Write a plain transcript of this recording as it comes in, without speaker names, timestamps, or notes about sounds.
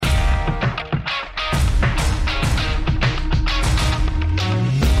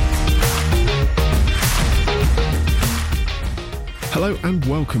and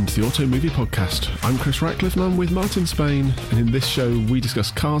welcome to the Auto Movie Podcast. I'm Chris Ratcliffe and I'm with Martin Spain, and in this show we discuss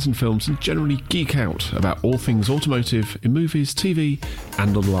cars and films and generally geek out about all things automotive in movies, TV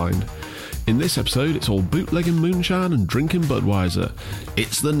and online. In this episode it's all bootlegging moonshine and drinking Budweiser.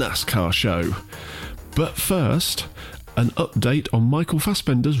 It's the NASCAR show. But first, an update on Michael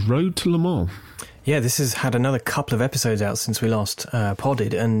Fassbender's Road to Le Mans. Yeah, this has had another couple of episodes out since we last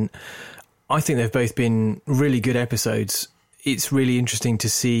podded, and I think they've both been really good episodes. It's really interesting to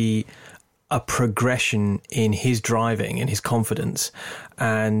see a progression in his driving and his confidence.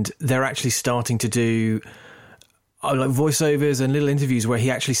 And they're actually starting to do like voiceovers and little interviews where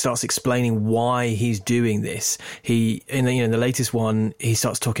he actually starts explaining why he's doing this. In the latest one, he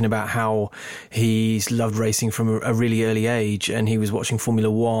starts talking about how he's loved racing from a really early age and he was watching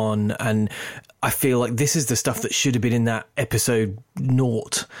Formula One. And I feel like this is the stuff that should have been in that episode 0,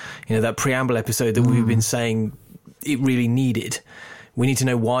 that preamble episode that we've been saying it really needed. We need to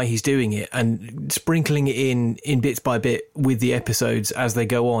know why he's doing it, and sprinkling it in bits by bit with the episodes as they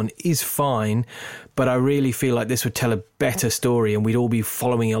go on is fine, but I really feel like this would tell a better story and we'd all be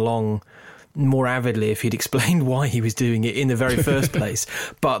following along more avidly if he'd explained why he was doing it in the very first place.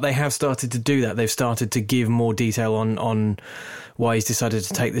 But they have started to do that. They've started to give more detail on why he's decided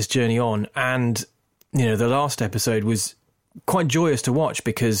to take this journey on. And, the last episode was quite joyous to watch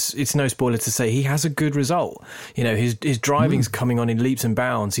because it's no spoiler to say he has a good result. His driving's coming on in leaps and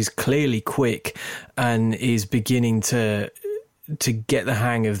bounds. He's clearly quick and is beginning to get the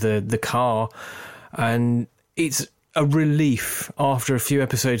hang of the car. And it's a relief after a few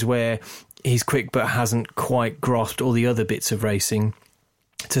episodes where he's quick but hasn't quite grasped all the other bits of racing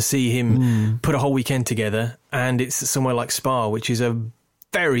to see him put a whole weekend together. And it's somewhere like Spa, which is a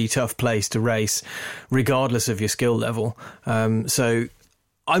very tough place to race regardless of your skill level. So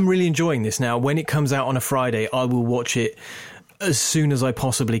I'm really enjoying this now. When it comes out on a Friday, I will watch it as soon as I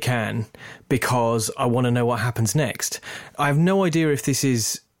possibly can because I want to know what happens next. I have no idea if this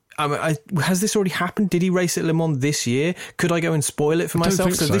is... has this already happened? Did he race at Le Mans this year? Could I go and spoil it for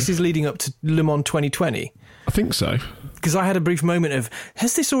myself? So this is leading up to Le Mans 2020. I think so. Because I had a brief moment of,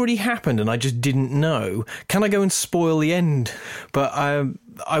 has this already happened? And I just didn't know. Can I go and spoil the end? But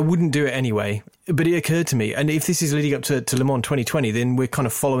I wouldn't do it anyway. But it occurred to me, and if this is leading up to Le Mans 2020, then we're kind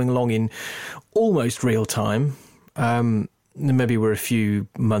of following along in almost real time. Maybe we're a few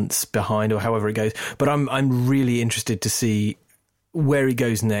months behind or however it goes. But I'm really interested to see where he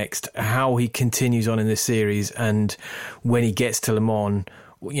goes next, how he continues on in this series, and when he gets to Le Mans,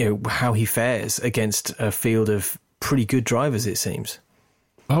 how he fares against a field of pretty good drivers, it seems.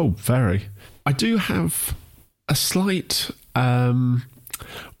 Oh, very. I do have a slight...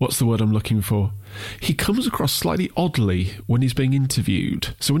 what's the word I'm looking for? He comes across slightly oddly when he's being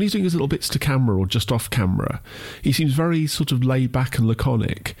interviewed. So when he's doing his little bits to camera or just off camera, he seems very sort of laid back and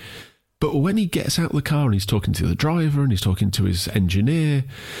laconic. But when he gets out of the car and he's talking to the driver and he's talking to his engineer,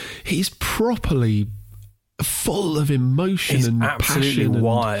 he's properly full of emotion and passion. He's absolutely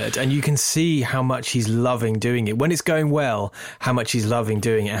wired. And you can see how much he's loving doing it. When it's going well, how much he's loving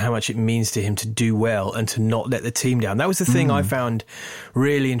doing it and how much it means to him to do well and to not let the team down. That was the thing I found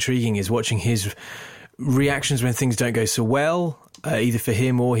really intriguing, is watching his reactions when things don't go so well, either for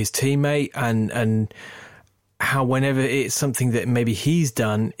him or his teammate, and how whenever it's something that maybe he's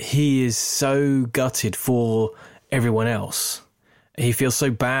done, he is so gutted for everyone else. He feels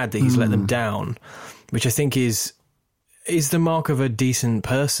so bad that he's let them down, which I think is the mark of a decent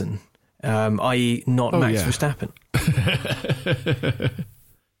person, i.e. not Max Verstappen.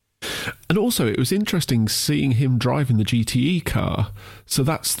 And also, it was interesting seeing him driving the GTE car. So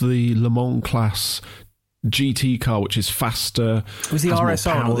that's the Le Mans class GT car, which is faster. Was the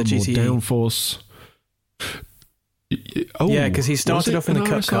RSR or the GTE? More downforce. Oh, yeah, because he started off in the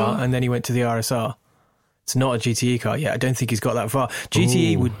Cup car and then he went to the RSR. It's not a GTE car yet. I don't think he's got that far.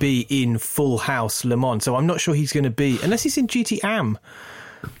 GTE would be in full house Le Mans, so I'm not sure he's going to be, unless he's in GT Am.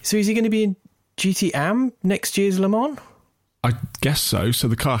 So is he going to be in GT Am next year's Le Mans? I guess so. So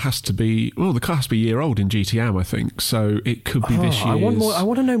the car has to be a year old in GTM, I think. So it could be this year. I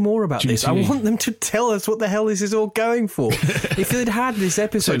want to know more about GTE. this. I want them to tell us what the hell this is all going for. If they'd had this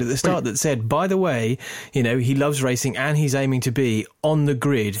episode at the start that said, by the way, he loves racing and he's aiming to be on the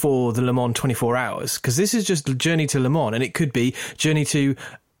grid for the Le Mans 24 hours, because this is just Journey to Le Mans, and it could be Journey to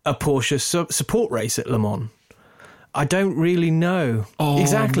a Porsche support race at Le Mans. I don't really know.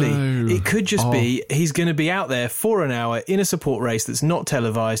 Exactly. No. It could just be he's going to be out there for an hour in a support race that's not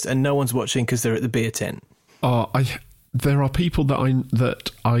televised and no one's watching because they're at the beer tent. There are people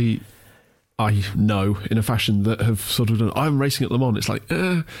that I know in a fashion that have sort of done, I'm racing at Le Mans. It's like,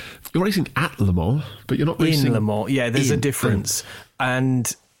 you're racing at Le Mans, but you're not racing in Le Mans. Yeah, there's a difference.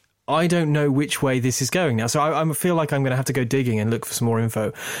 And I don't know which way this is going now. So I feel like I'm going to have to go digging and look for some more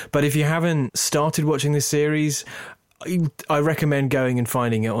info. But if you haven't started watching this series, I recommend going and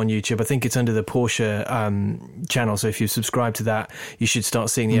finding it on YouTube. I think it's under the Porsche channel. So if you subscribe to that, you should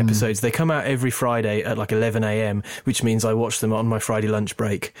start seeing the episodes. They come out every Friday at like 11 a.m, which means I watch them on my Friday lunch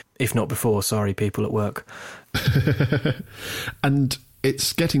break. If not before, sorry, people at work. And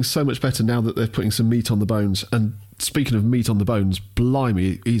it's getting so much better now that they're putting some meat on the bones. And speaking of meat on the bones,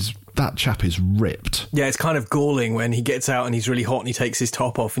 blimey, that chap is ripped. Yeah, it's kind of galling when he gets out and he's really hot and he takes his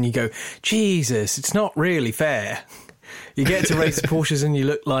top off and you go, Jesus, it's not really fair. You get to race Porsches and you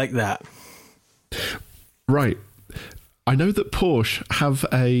look like that. Right. I know that Porsche have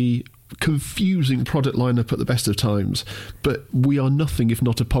a confusing product lineup at the best of times, but we are nothing if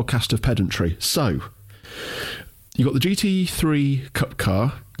not a podcast of pedantry. So, you've got the GT3 Cup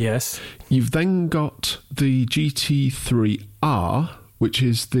car. Yes. You've then got the GT3R, which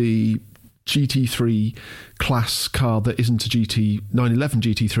is the GT3 class car that isn't a GT911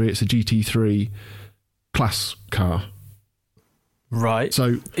 GT3, it's a GT3 class car. Right.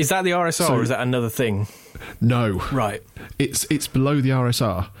 So is that the RSR or is that another thing? No. Right. It's below the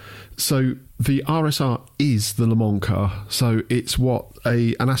RSR. So the RSR is the Le Mans car. So it's what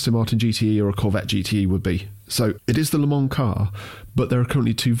an Aston Martin GTE or a Corvette GTE would be. So it is the Le Mans car, but there are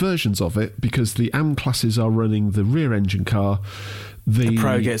currently two versions of it because the AM classes are running the rear engine car. The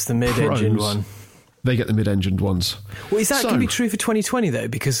Pro gets the mid-engine one. They get the mid-engined ones. Well, is that going to be true for 2020, though?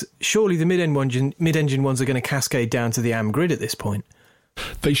 Because surely the mid-engine ones are going to cascade down to the AM grid at this point.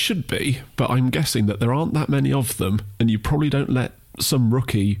 They should be, but I'm guessing that there aren't that many of them, and you probably don't let some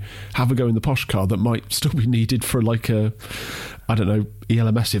rookie have a go in the posh car that might still be needed for like a, I don't know,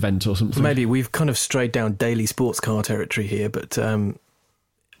 ELMS event or something. Maybe we've kind of strayed down daily sports car territory here, but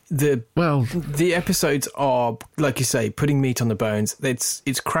the episodes are, like you say, putting meat on the bones. It's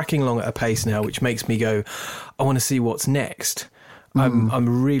cracking along at a pace now, which makes me go, I want to see what's next.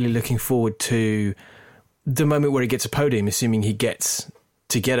 I'm really looking forward to the moment where he gets a podium, assuming he gets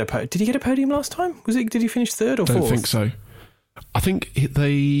to get a podium. Did he get a podium last time? Did he finish third or fourth? I don't think so. I think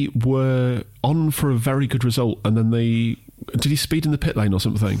they were on for a very good result, and then did he speed in the pit lane or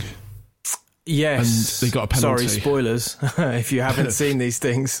something? Yes. And they got a penalty. Sorry, spoilers, if you haven't seen these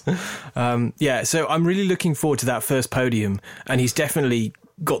things. So I'm really looking forward to that first podium, and he's definitely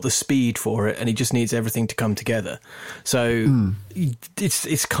got the speed for it, and he just needs everything to come together. So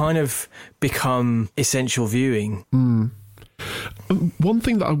it's kind of become essential viewing. One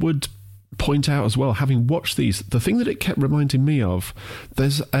thing that I would point out as well, having watched these, the thing that it kept reminding me of,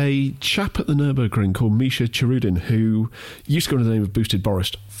 there's a chap at the Nürburgring called Misha Cherudin who used to go under the name of Boosted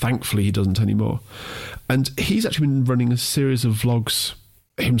Boris. Thankfully he doesn't anymore, and he's actually been running a series of vlogs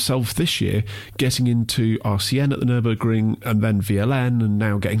himself this year, getting into RCN at the Nürburgring and then VLN, and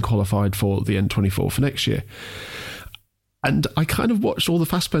now getting qualified for the N24 for next year. And I kind of watched all the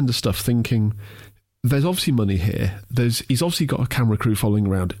Fassbender stuff thinking, there's obviously money here. He's obviously got a camera crew following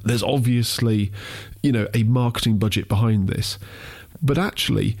around. There's obviously, a marketing budget behind this. But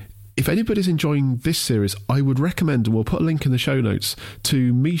actually, if anybody's enjoying this series, I would recommend, and we'll put a link in the show notes,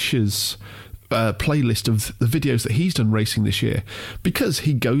 to Misha's playlist of the videos that he's done racing this year, because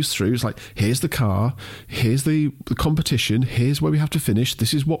he goes through, it's like, here's the car, here's the competition, here's where we have to finish,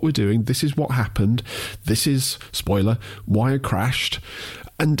 this is what we're doing, this is what happened, this is, spoiler, why I crashed.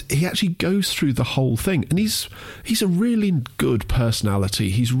 And he actually goes through the whole thing, and he's a really good personality.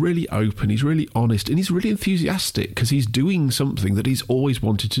 He's really open, he's really honest, and he's really enthusiastic because he's doing something that he's always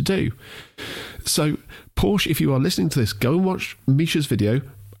wanted to do. So, Porsche, if you are listening to this, go and watch Misha's video,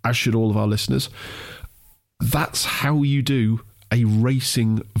 as should all of our listeners. That's how you do a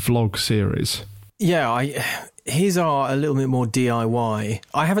racing vlog series. Yeah, his are a little bit more DIY.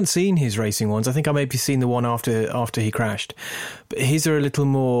 I haven't seen his racing ones. I think I maybe seen the one after he crashed. But his are a little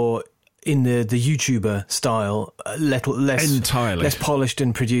more in the YouTuber style, less polished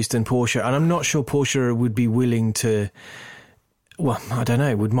and produced than Porsche. And I'm not sure Porsche would be willing to... Well, I don't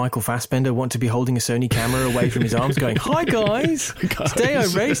know. Would Michael Fassbender want to be holding a Sony camera away from his arms going, "Hi guys, today I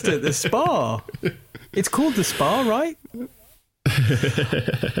raced at the Spa. It's called the Spa, right?"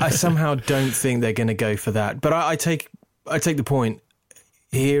 I somehow don't think they're going to go for that. But I take the point.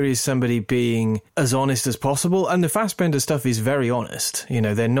 Here is somebody being as honest as possible. And the Fassbender stuff is very honest.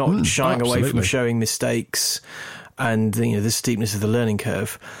 They're not shying away from showing mistakes and, the steepness of the learning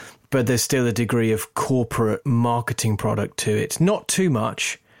curve. But there's still a degree of corporate marketing product to it. Not too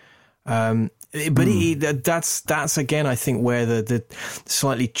much. But that's again, I think, where the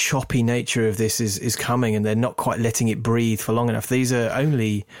slightly choppy nature of this is coming, and they're not quite letting it breathe for long enough. These are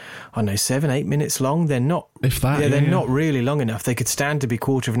only, I don't know, 7-8 minutes long. They're not, if that, they're not really long enough. They could stand to be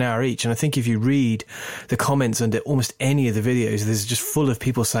quarter of an hour each. And I think if you read the comments under almost any of the videos, there's just full of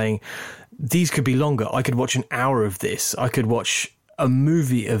people saying these could be longer. I could watch an hour of this. I could watch a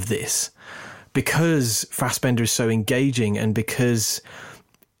movie of this, because Fassbender is so engaging and because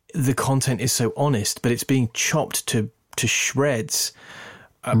the content is so honest, but it's being chopped to shreds,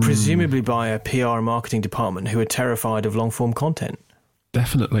 presumably by a PR and marketing department who are terrified of long-form content.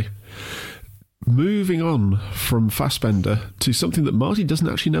 Definitely. Moving on from Fassbender to something that Marty doesn't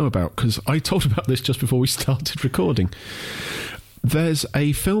actually know about, because I told about this just before we started recording. There's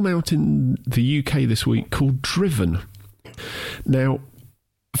a film out in the UK this week called Driven. Now,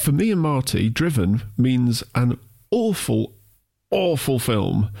 for me and Marty, Driven means an awful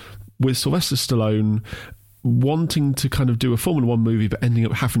film with Sylvester Stallone wanting to kind of do a Formula One movie, but ending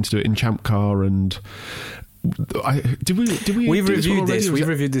up having to do it in Champ Car. And we've reviewed this. We've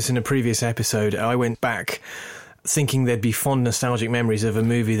reviewed this in a previous episode. I went back thinking there'd be fond nostalgic memories of a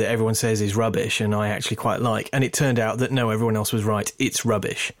movie that everyone says is rubbish, and I actually quite like. And it turned out that no, everyone else was right. It's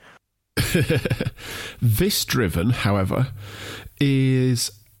rubbish. This Driven, however, is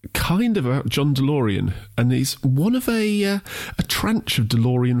kind of about John DeLorean, and he's one of a tranche of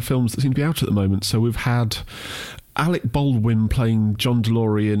DeLorean films that seem to be out at the moment. So we've had Alec Baldwin playing John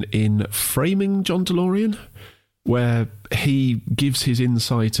DeLorean in Framing John DeLorean, where he gives his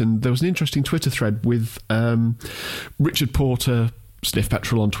insight, and there was an interesting Twitter thread with Richard Porter, Sniff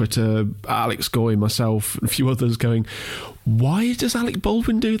Petrol on Twitter, Alex Goy, myself, and a few others going, why does Alec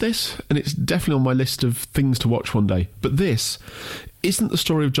Baldwin do this? And it's definitely on my list of things to watch one day. But this isn't the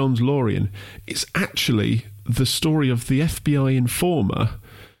story of John DeLorean. It's actually the story of the FBI informer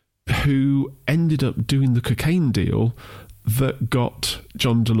who ended up doing the cocaine deal that got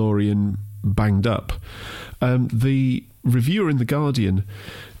John DeLorean banged up. The reviewer in The Guardian,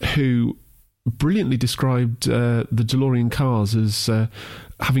 who brilliantly described the DeLorean cars as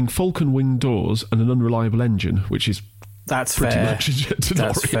having falcon wing doors and an unreliable engine, which is That's pretty fair. much a DeLorean.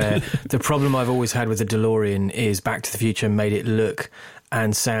 That's fair. The problem I've always had with the DeLorean is Back to the Future made it look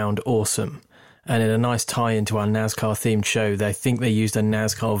and sound awesome. And in a nice tie-in to our NASCAR-themed show, they think they used a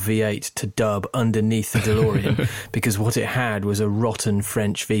NASCAR V8 to dub underneath the DeLorean because what it had was a rotten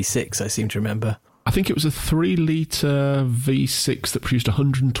French V6, I seem to remember. I think it was a 3-litre V6 that produced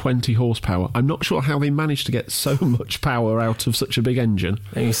 120 horsepower. I'm not sure how they managed to get so much power out of such a big engine.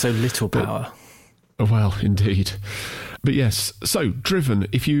 And so little power. Well, indeed. But yes, so Driven,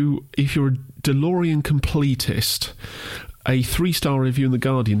 if you're a DeLorean completist, a 3-star review in The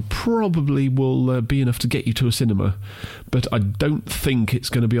Guardian probably will be enough to get you to a cinema, but I don't think it's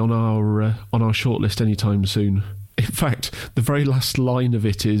going to be on our shortlist anytime soon. In fact, the very last line of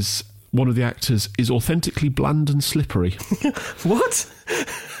it is, one of the actors is authentically bland and slippery. What?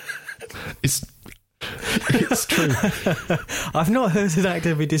 It's true. I've not heard an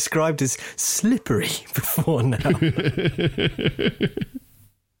actor be described as slippery before now.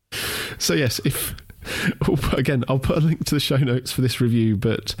 So yes, again, I'll put a link to the show notes for this review,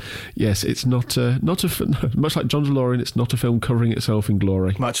 but yes, it's not a much like John DeLorean, it's not a film covering itself in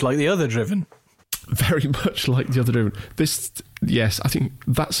glory. Much like the other Driven. Very much like the other Driven. This, yes, I think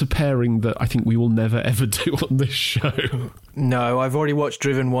that's a pairing that I think we will never ever do on this show. No, I've already watched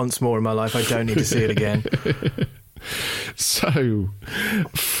Driven once more in my life. I don't need to see it again. So,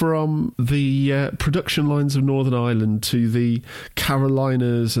 from the production lines of Northern Ireland to the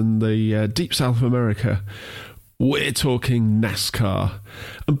Carolinas and the deep south of America, we're talking NASCAR.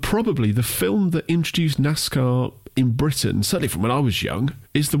 And probably the film that introduced NASCAR in Britain, certainly from when I was young,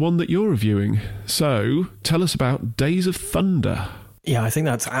 is the one that you're reviewing. So, tell us about Days of Thunder. Yeah, I think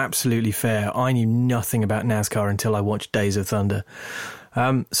that's absolutely fair. I knew nothing about NASCAR until I watched Days of Thunder.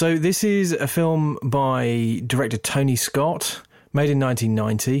 So this is a film by director Tony Scott, made in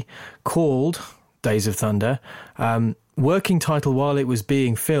 1990, called Days of Thunder. Working title while it was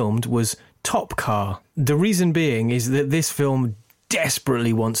being filmed was Top Car. The reason being is that this film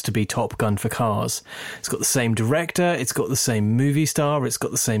desperately wants to be Top Gun for cars. It's got the same director, it's got the same movie star, it's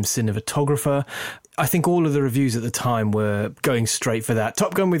got the same cinematographer. I think all of the reviews at the time were going straight for that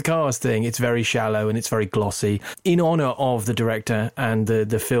Top Gun with cars thing. It's very shallow and it's very glossy. In honour of the director and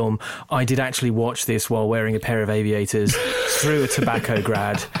the film, I did actually watch this while wearing a pair of aviators through a tobacco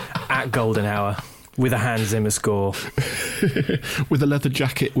grad at golden hour with a Hans Zimmer score. With a leather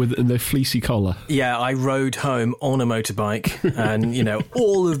jacket and the fleecy collar. Yeah, I rode home on a motorbike and,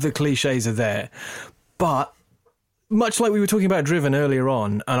 all of the cliches are there. But much like we were talking about Driven earlier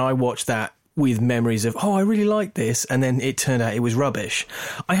on, and I watched that with memories of, oh, I really like this, and then it turned out it was rubbish.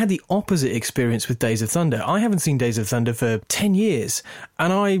 I had the opposite experience with Days of Thunder. I haven't seen Days of Thunder for 10 years,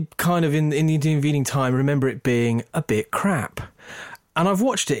 and I kind of, in the intervening time, remember it being a bit crap. And I've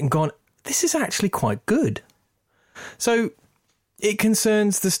watched it and gone, this is actually quite good. So it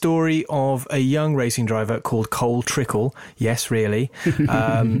concerns the story of a young racing driver called Cole Trickle, yes, really,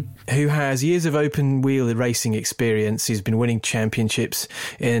 who has years of open-wheel racing experience. He's been winning championships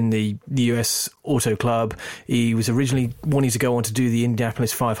in the US Auto Club. He was originally wanting to go on to do the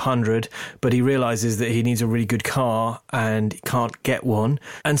Indianapolis 500, but he realises that he needs a really good car and he can't get one.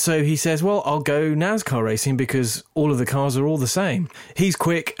 And so he says, well, I'll go NASCAR racing because all of the cars are all the same. He's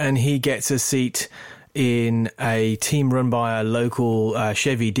quick and he gets a seat in a team run by a local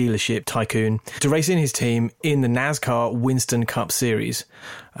Chevy dealership tycoon to race in his team in the NASCAR Winston Cup Series.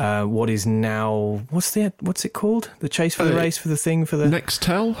 What is now, what's it called? The chase for the race for the thing for the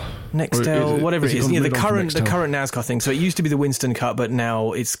Nextel, whatever it is. The current NASCAR thing. So it used to be the Winston Cup, but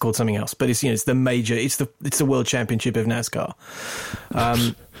now it's called something else. But it's it's the major. It's the World Championship of NASCAR.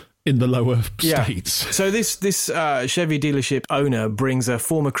 In the lower states. So this Chevy dealership owner brings a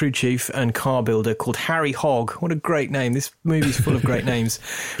former crew chief and car builder called Harry Hogg. What a great name. This movie's full of great names.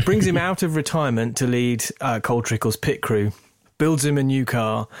 Brings him out of retirement to lead Cole Trickle's pit crew. Builds him a new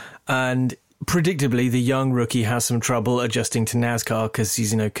car, and predictably the young rookie has some trouble adjusting to NASCAR because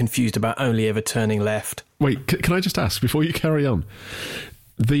he's confused about only ever turning left. Wait, can I just ask, before you carry on,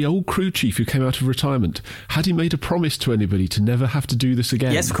 the old crew chief who came out of retirement, had he made a promise to anybody to never have to do this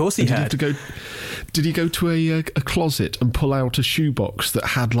again? Yes, of course he had. Did he go to a closet and pull out a shoebox that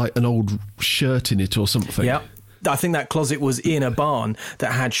had like an old shirt in it or something? Yeah. I think that closet was in a barn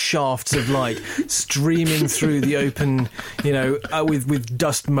that had shafts of light streaming through the open, with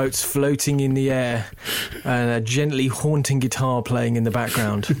dust motes floating in the air and a gently haunting guitar playing in the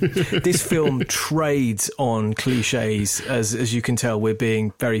background. This film trades on cliches, as you can tell, we're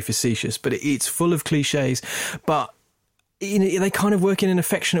being very facetious, but it's full of cliches, but they kind of work in an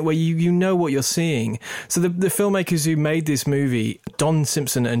affectionate way. You know what you're seeing. So the filmmakers who made this movie, Don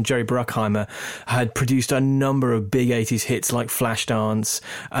Simpson and Jerry Bruckheimer, had produced a number of big 80s hits like Flashdance,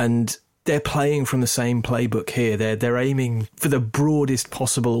 and they're playing from the same playbook here. They're aiming for the broadest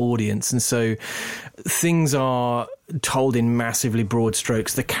possible audience, and so things are told in massively broad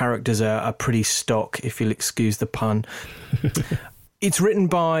strokes. The characters are pretty stock, if you'll excuse the pun. It's written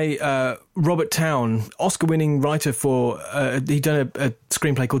by Robert Towne, Oscar-winning writer for... he'd done a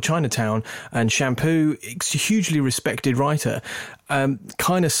screenplay called Chinatown and Shampoo. It's a hugely respected writer,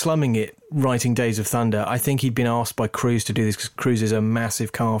 kind of slumming it writing Days of Thunder. I think he'd been asked by Cruise to do this because Cruise is a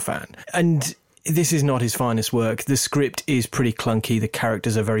massive car fan. And this is not his finest work. The script is pretty clunky. The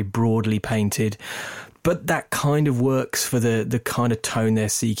characters are very broadly painted. But that kind of works for the kind of tone they're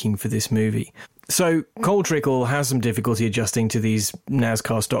seeking for this movie. So Cole Trickle has some difficulty adjusting to these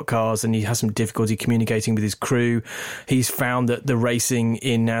NASCAR stock cars, and he has some difficulty communicating with his crew. He's found that the racing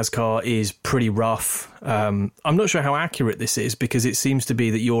in NASCAR is pretty rough. I'm not sure how accurate this is, because it seems to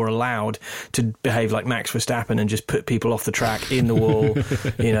be that you're allowed to behave like Max Verstappen and just put people off the track in the wall,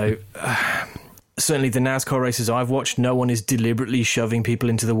 Certainly the NASCAR races I've watched, no one is deliberately shoving people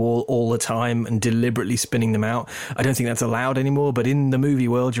into the wall all the time and deliberately spinning them out. I don't think that's allowed anymore, but in the movie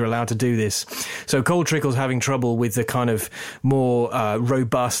world, you're allowed to do this. So Cole Trickle's having trouble with the kind of more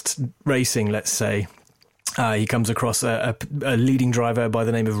robust racing, let's say. He comes across a leading driver by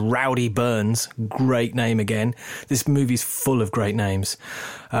the name of Rowdy Burns. Great name again. This movie's full of great names.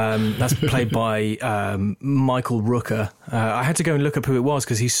 That's played by Michael Rooker. I had to go and look up who it was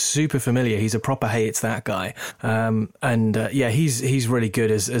because he's super familiar. He's a proper hey, it's that guy. He's really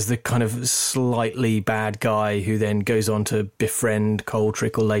good as the kind of slightly bad guy who then goes on to befriend Cole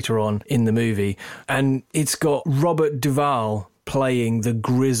Trickle later on in the movie. And it's got Robert Duvall playing the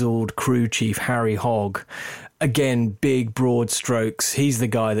grizzled crew chief, Harry Hogg. Again, big, broad strokes. He's the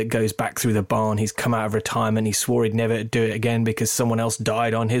guy that goes back through the barn. He's come out of retirement. He swore he'd never do it again because someone else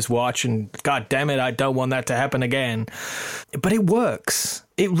died on his watch. And God damn it, I don't want that to happen again. But it works.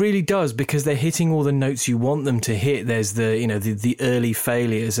 It really does, because they're hitting all the notes you want them to hit. There's the early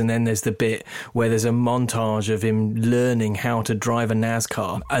failures, and then there's the bit where there's a montage of him learning how to drive a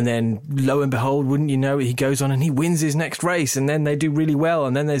NASCAR. And then, lo and behold, wouldn't you know it, he goes on and he wins his next race, and then they do really well,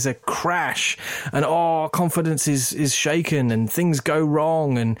 and then there's a crash, and confidence is shaken, and things go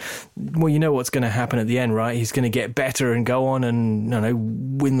wrong, and well, you know what's going to happen at the end, right? He's going to get better and go on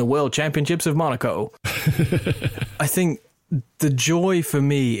and win the World Championships of Monaco. I think the joy for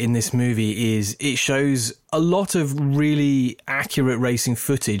me in this movie is it shows a lot of really accurate racing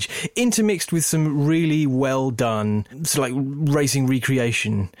footage intermixed with some really well done like racing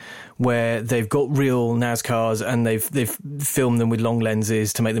recreation where they've got real NASCARs and they've filmed them with long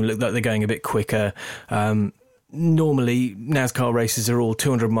lenses to make them look like they're going a bit quicker. Normally, NASCAR races are all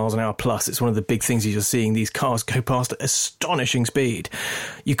 200 miles an hour plus. It's one of the big things you're seeing. These cars go past at astonishing speed.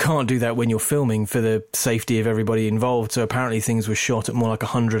 You can't do that when you're filming for the safety of everybody involved. So apparently things were shot at more like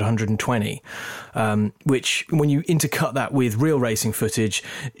 100, 120, which when you intercut that with real racing footage,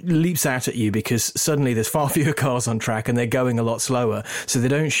 leaps out at you because suddenly there's far fewer cars on track and they're going a lot slower. So they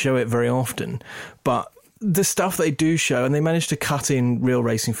don't show it very often. But the stuff they do show, and they manage to cut in real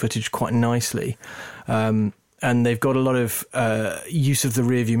racing footage quite nicely. And they've got a lot of use of the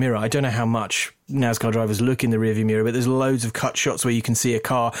rearview mirror. I don't know how much NASCAR drivers look in the rearview mirror, but there's loads of cut shots where you can see a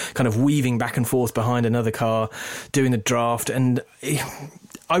car kind of weaving back and forth behind another car, doing the draft. And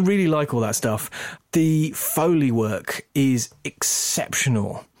I really like all that stuff. The Foley work is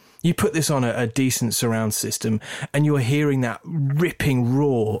exceptional. You put this on a decent surround system and you're hearing that ripping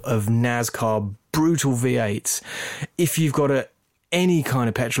roar of NASCAR brutal V8s. If you've got any kind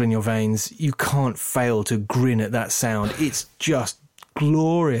of petrol in your veins, you can't fail to grin at that sound. It's just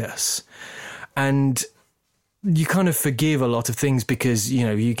glorious. And you kind of forgive a lot of things because, you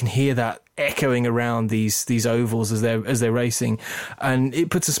know, you can hear that echoing around these ovals as they're racing, and it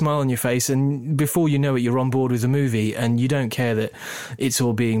puts a smile on your face, and before you know it, you're on board with the movie and you don't care that it's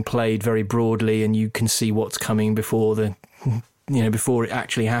all being played very broadly and you can see what's coming before before it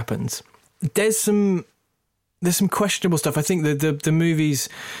actually happens. There's some questionable stuff. I think the movie's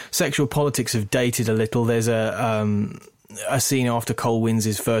sexual politics have dated a little. There's a scene after Cole wins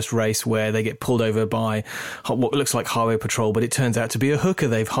his first race where they get pulled over by what looks like highway patrol, but it turns out to be a hooker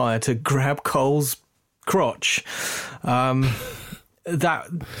they've hired to grab Cole's crotch. That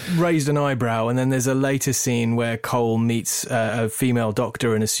raised an eyebrow. And then there's a later scene where Cole meets a female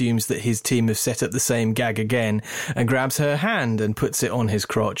doctor and assumes that his team have set up the same gag again and grabs her hand and puts it on his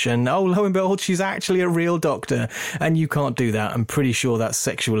crotch. And oh, lo and behold, she's actually a real doctor. And you can't do that. I'm pretty sure that's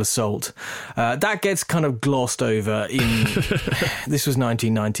sexual assault. That gets kind of glossed over in... This was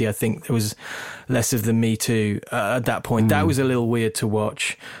 1990. I think there was less of the Me Too at that point. That was a little weird to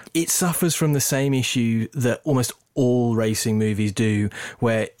watch. It suffers from the same issue that almost all racing movies do,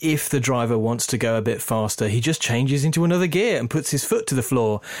 where if the driver wants to go a bit faster, he just changes into another gear and puts his foot to the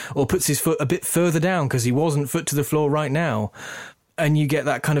floor, or puts his foot a bit further down because he wasn't foot to the floor right now. And you get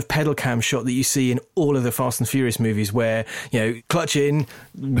that kind of pedal cam shot that you see in all of the Fast and Furious movies where, you know, clutch in,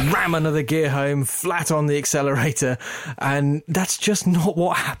 ram another gear home, flat on the accelerator. And that's just not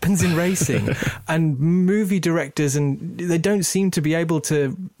what happens in racing. And movie directors, and they don't seem to be able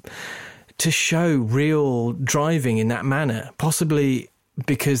to show real driving in that manner, possibly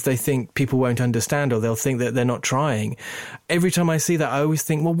because they think people won't understand, or they'll think that they're not trying. Every time I see that, I always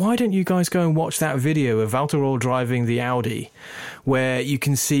think, well, why don't you guys go and watch that video of Valtteri driving the Audi, where you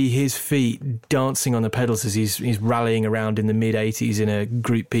can see his feet dancing on the pedals as he's rallying around in the mid-80s in a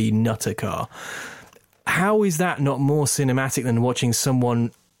Group B nutter car. How is that not more cinematic than watching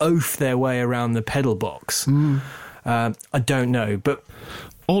someone oaf their way around the pedal box? I don't know, but...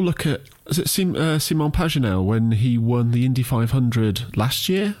 Or look at, is it Simon Pagenaud when he won the Indy 500 this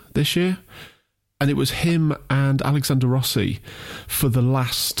year? And it was him and Alexander Rossi for the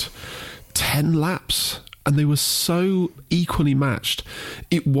last 10 laps. And they were so equally matched.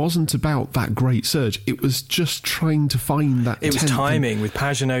 It wasn't about that great surge. It was just trying to find that. It was timing with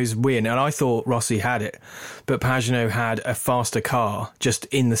Pagenaud's win. And I thought Rossi had it. But Pagenaud had a faster car just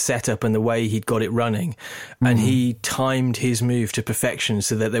in the setup and the way he'd got it running. And he timed his move to perfection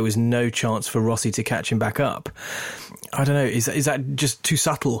so that there was no chance for Rossi to catch him back up. I don't know. Is that just too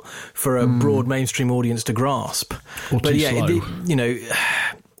subtle for a broad mainstream audience to grasp? Or too slow.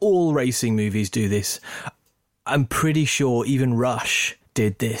 All racing movies do this. I'm pretty sure even Rush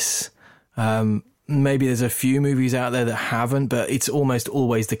did this. Maybe there's a few movies out there that haven't, but it's almost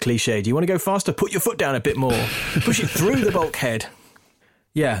always the cliche. Do you want to go faster? Put your foot down a bit more. Push it through the bulkhead.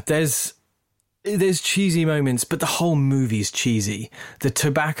 Yeah, there's cheesy moments, but the whole movie's cheesy. The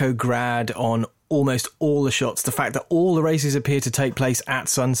tobacco grad on almost all the shots, the fact that all the races appear to take place at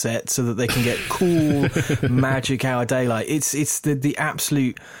sunset so that they can get cool magic hour daylight. It's the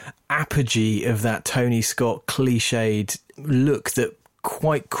absolute apogee of that Tony Scott cliched look that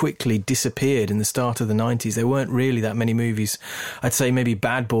quite quickly disappeared in the start of the 90s. There weren't really that many movies. I'd say maybe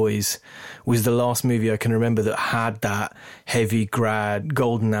Bad Boys was the last movie I can remember that had that heavy grad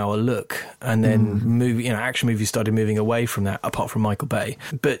golden hour look, and then action movies started moving away from that, apart from Michael Bay.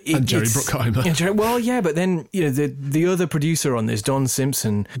 But and Jerry Bruckheimer. Well, yeah, but then the other producer on this, Don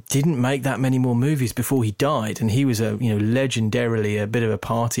Simpson, didn't make that many more movies before he died, and he was legendarily a bit of a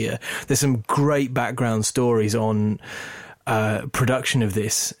partier. There's some great background stories on production of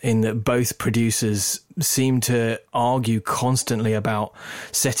this, in that both producers seem to argue constantly about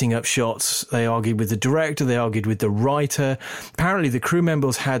setting up shots. They argued with the director, they argued with the writer. Apparently the crew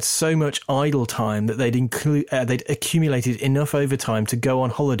members had so much idle time that they'd accumulated enough overtime to go on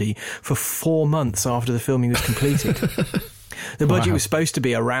holiday for 4 months after the filming was completed. The budget was supposed to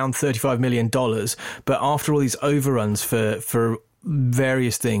be around $35 million, but after all these overruns for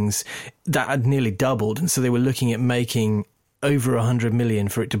various things, that had nearly doubled, and so they were looking at making over 100 million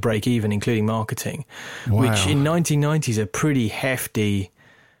for it to break even, including marketing, which in 1990 is a pretty hefty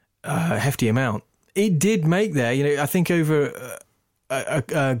amount. It did make there, I think over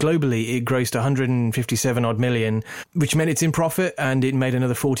globally it grossed 157 odd million, which meant it's in profit, and it made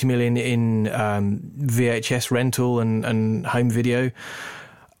another 40 million in VHS rental and home video.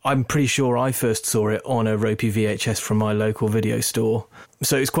 I'm pretty sure I first saw it on a ropey VHS from my local video store.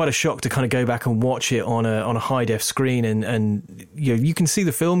 So it's quite a shock to kind of go back and watch it on a high def screen, and you can see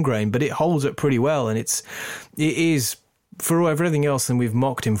the film grain, but it holds up pretty well, and it is, for everything else than we've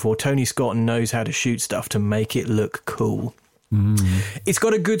mocked him for, Tony Scott knows how to shoot stuff to make it look cool. It's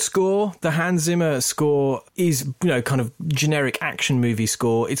got a good score. The Hans Zimmer score is, kind of generic action movie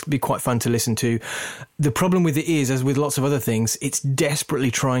score. It's be quite fun to listen to. The problem with it is, as with lots of other things, it's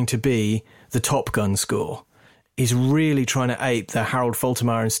desperately trying to be the Top Gun score. It's really trying to ape the Harold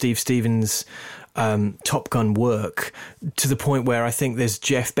Faltermeyer and Steve Stevens Top Gun work, to the point where I think there's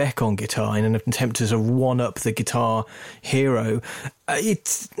Jeff Beck on guitar in an attempt to sort of one-up the Guitar Hero.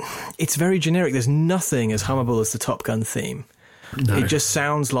 It's very generic. There's nothing as hummable as the Top Gun theme. No. It just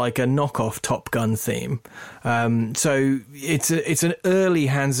sounds like a knockoff Top Gun theme. So it's an early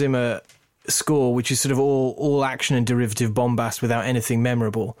Hans Zimmer score, which is sort of all action and derivative bombast without anything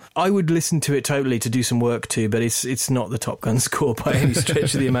memorable. I would listen to it totally to do some work to, but it's not the Top Gun score by any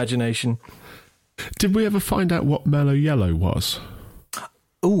stretch of the imagination. Did we ever find out what Mellow Yellow was?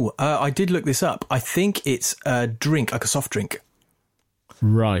 Oh, I did look this up. I think it's a drink, like a soft drink.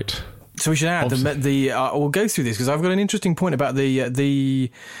 Right. So we should add we'll go through this, because I've got an interesting point about the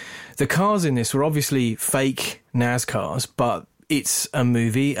cars in this were obviously fake NASCARs, but it's a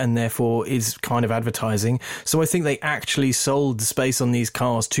movie and therefore is kind of advertising. So I think they actually sold the space on these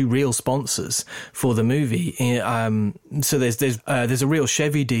cars to real sponsors for the movie. So there's a real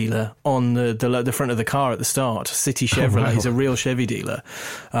Chevy dealer on the front of the car at the start. City Chevrolet is a real Chevy dealer.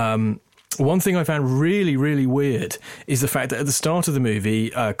 One thing I found really, really weird is the fact that at the start of the movie,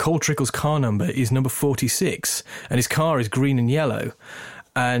 Cole Trickle's car number is number 46, and his car is green and yellow.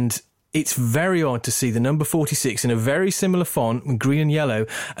 And it's very odd to see the number 46 in a very similar font, green and yellow,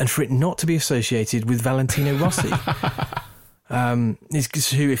 and for it not to be associated with Valentino Rossi.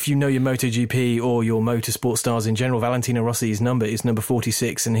 Who, if you know your MotoGP or your motorsport stars in general, Valentino Rossi's number is number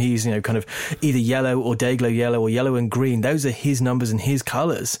 46, and he's, kind of either yellow or Dayglow yellow or yellow and green. Those are his numbers and his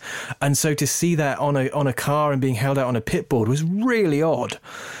colours. And so to see that on a car and being held out on a pit board was really odd.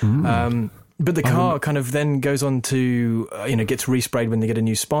 But the car kind of then goes on to, gets resprayed when they get a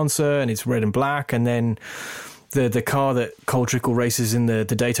new sponsor, and it's red and black, and then the car that Cole Trickle races in the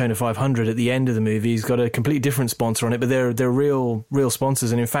Daytona 500 at the end of the movie has got a completely different sponsor on it, but they're real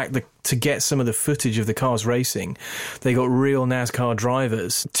sponsors. And in fact, to get some of the footage of the cars racing, they got real NASCAR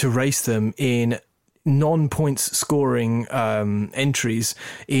drivers to race them in non-points scoring entries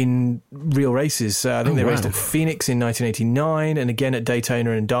in real races. I think they raced at Phoenix in 1989 and again at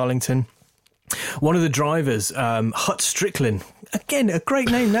Daytona and Darlington. One of the drivers, Hut Strickland, again, a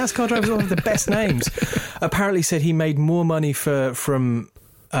great name. NASCAR drivers all have the best names. Apparently said he made more money from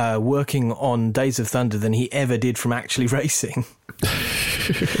working on Days of Thunder than he ever did from actually racing.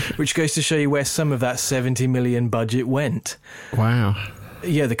 Which goes to show you where some of that 70 million budget went. Wow.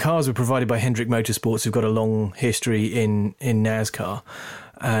 Yeah, the cars were provided by Hendrick Motorsports, who've got a long history in NASCAR.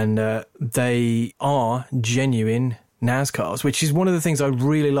 And they are genuine NASCARs, which is one of the things I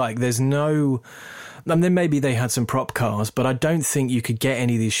really like. There's no... And then maybe they had some prop cars, but I don't think you could get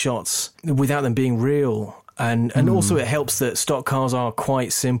any of these shots without them being real And also it helps that stock cars are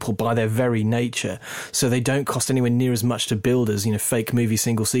quite simple by their very nature. So they don't cost anywhere near as much to build as, fake movie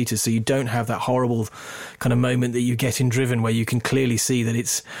single seaters. So you don't have that horrible kind of moment that you get in Driven where you can clearly see that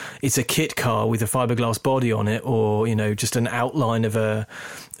it's a kit car with a fiberglass body on it, or, just an outline of a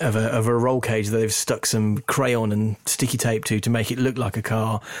roll cage that they've stuck some crayon and sticky tape to make it look like a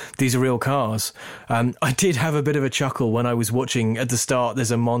car. These are real cars. I did have a bit of a chuckle when I was watching at the start.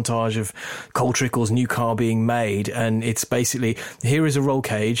 There's a montage of Cole Trickle's new car being made, and it's basically, here is a roll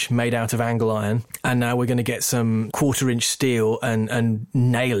cage made out of angle iron, and now we're going to get some 1/4-inch steel and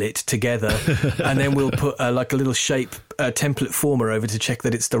nail it together, and then we'll put like a little shape template former over to check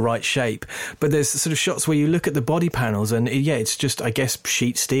that it's the right shape. But there's sort of shots where you look at the body panels and it's just, I guess,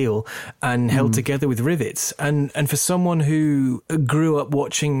 sheet steel and held together with rivets. And for someone who grew up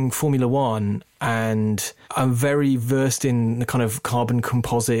watching Formula One, and I'm very versed in the kind of carbon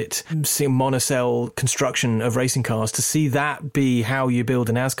composite monocell construction of racing cars, to see that be how you build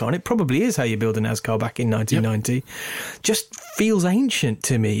a NASCAR, and it probably is how you build a NASCAR back in 1990, just feels ancient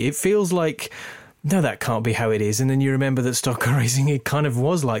to me. It feels like, no, that can't be how it is. And then you remember that stock car racing, it kind of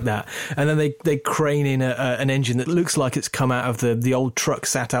was like that. And then they crane in an engine that looks like it's come out of the old truck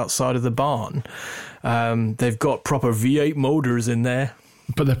sat outside of the barn. They've got proper V8 motors in there.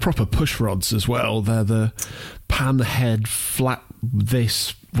 But they're proper push rods as well. They're the pan head, flat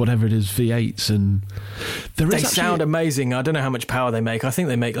this, whatever it is, V8s. And they sound amazing. I don't know how much power they make. I think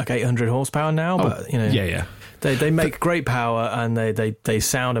they make like 800 horsepower now. But, Yeah. They make great power, and they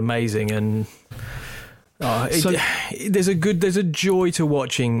sound amazing. And there's a joy to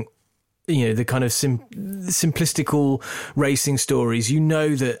watching, the kind of simplistical racing stories.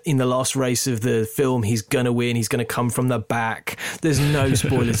 That in the last race of the film, he's going to win. He's going to come from the back. There's no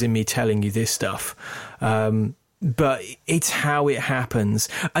spoilers in me telling you this stuff. But it's how it happens.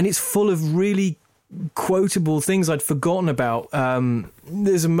 And it's full of really quotable things I'd forgotten about.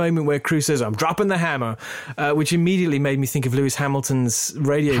 There's a moment where Crew says, "I'm dropping the hammer," which immediately made me think of Lewis Hamilton's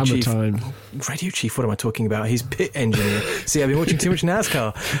radio chief. Radio chief, what am I talking about? His pit engineer. See, I've been watching too much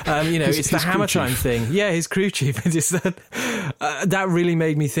NASCAR. It's the hammer time thing. Yeah, his crew chief. That really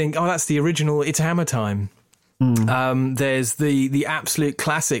made me think, that's the original It's Hammer Time. There's the absolute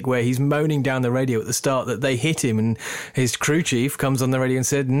classic where he's moaning down the radio at the start that they hit him, and his crew chief comes on the radio and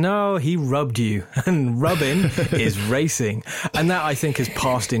said, "No, he rubbed you," and rubbing is racing. And that, I think, has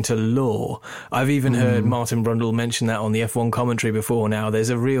passed into lore. I've even heard Martin Brundle mention that on the F1 commentary before now. There's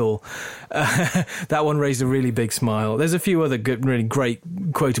a real that one raised a really big smile. There's a few other good, really great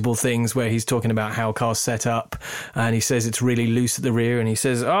quotable things where he's talking about how cars set up, and he says it's really loose at the rear, and he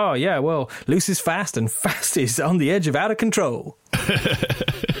says, "Oh yeah, well, loose is fast and fast is on the edge of out of control."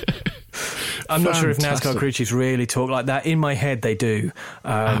 I'm not sure if NASCAR crew chiefs really talk like that. In my head, they do.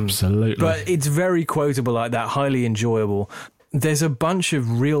 Absolutely. But it's very quotable like that, highly enjoyable. There's a bunch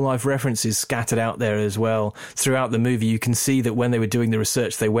of real-life references scattered out there as well. Throughout the movie, you can see that when they were doing the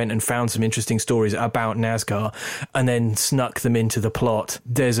research, they went and found some interesting stories about NASCAR and then snuck them into the plot.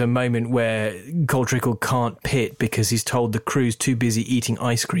 There's a moment where Cole Trickle can't pit because he's told the crew's too busy eating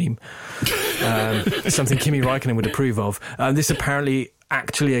ice cream. Something Kimi Räikkönen would approve of. This apparently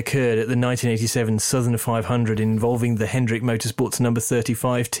actually occurred at the 1987 Southern 500 involving the Hendrick Motorsports number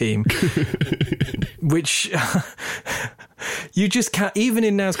 35 team, which you just can't, even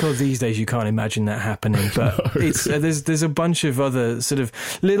in NASCAR these days, you can't imagine that happening. But no. It's there's a bunch of other sort of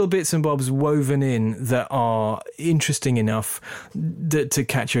little bits and bobs woven in that are interesting enough to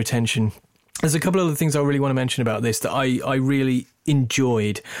catch your attention. There's a couple of other things I really want to mention about this that I really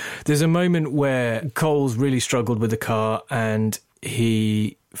enjoyed. There's a moment where Cole's really struggled with the car, and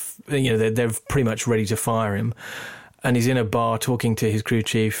they're pretty much ready to fire him, and he's in a bar talking to his crew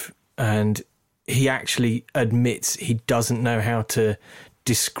chief, and he actually admits he doesn't know how to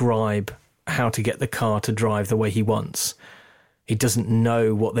describe how to get the car to drive the way he wants. He doesn't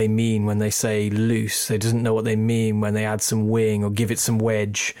know what they mean when they say loose. He doesn't know what they mean when they add some wing or give it some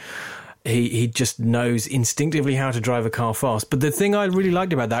wedge. He just knows instinctively how to drive a car fast. But the thing I really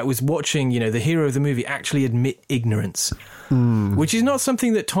liked about that was watching, the hero of the movie actually admit ignorance, which is not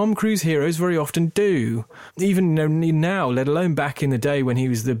something that Tom Cruise heroes very often do, even now, let alone back in the day when he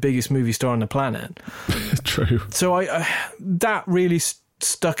was the biggest movie star on the planet. True. So I that really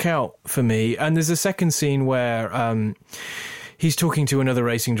stuck out for me. And there's a second scene where he's talking to another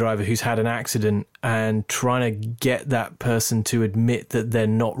racing driver who's had an accident and trying to get that person to admit that they're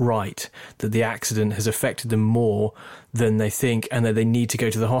not right, that the accident has affected them more than they think and that they need to go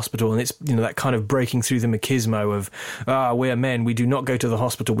to the hospital. And it's, that kind of breaking through the machismo of, we're men, we do not go to the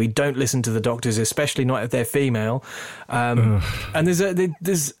hospital. We don't listen to the doctors, especially not if they're female. And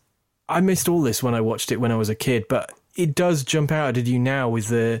I missed all this when I watched it when I was a kid, but it does jump out at you now with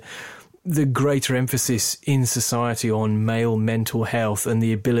the greater emphasis in society on male mental health and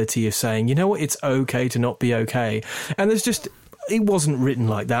the ability of saying, you know what, it's okay to not be okay. And there's just, it wasn't written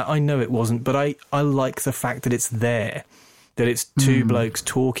like that. I know it wasn't, but I like the fact that it's there, that it's two blokes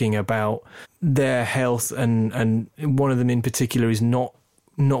talking about their health, and one of them in particular is not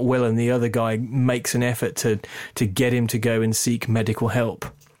well, and the other guy makes an effort to get him to go and seek medical help.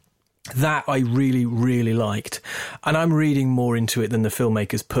 That I really, really liked. And I'm reading more into it than the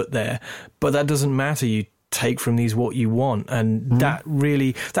filmmakers put there. But that doesn't matter. You take from these what you want. And that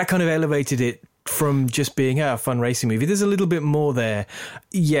kind of elevated it from just being a fun racing movie. There's a little bit more there.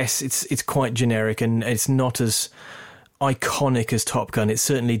 Yes, it's quite generic, and it's not as iconic as Top Gun. It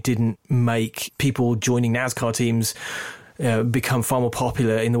certainly didn't make people joining NASCAR teams become far more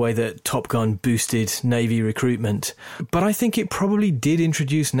popular in the way that Top Gun boosted Navy recruitment. But I think it probably did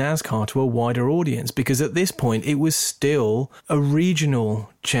introduce NASCAR to a wider audience, because at this point it was still a regional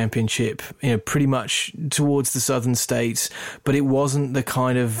championship, pretty much towards the southern states, but it wasn't the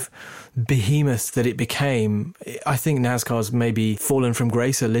kind of behemoth that it became. I think NASCAR's maybe fallen from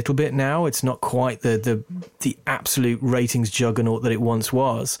grace a little bit now. It's not quite the absolute ratings juggernaut that it once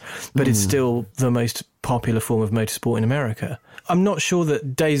was, but it's still the most popular form of motorsport in America. I'm not sure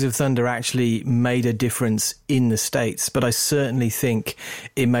that Days of Thunder actually made a difference in the States, but I certainly think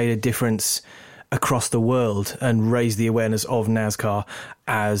it made a difference across the world and raised the awareness of NASCAR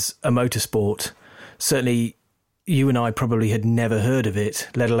as a motorsport. Certainly, you and I probably had never heard of it,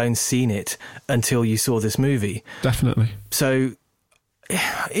 let alone seen it, until you saw this movie. Definitely. So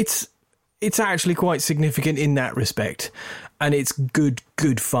it's actually quite significant in that respect. And it's good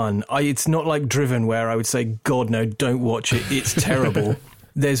fun. It's not like Driven, where I would say, God, no, don't watch it. It's terrible.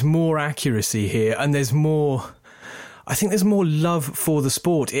 There's more accuracy here, and there's more love for the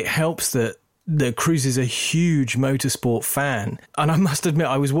sport. It helps that Cruise is a huge motorsport fan. And I must admit,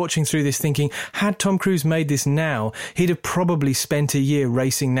 I was watching through this thinking, had Tom Cruise made this now, he'd have probably spent a year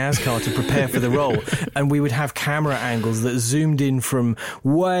racing NASCAR to prepare for the role. And we would have camera angles that zoomed in from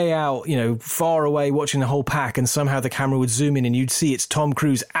way out, far away, watching the whole pack. And somehow the camera would zoom in and you'd see it's Tom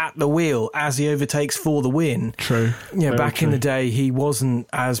Cruise at the wheel as he overtakes for the win. True. Back in the day, he wasn't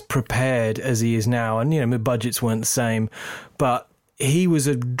as prepared as he is now. And, the budgets weren't the same. But he was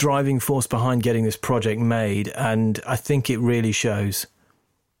a driving force behind getting this project made, and I think it really shows.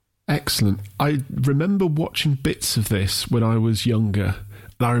 Excellent. I remember watching bits of this when I was younger,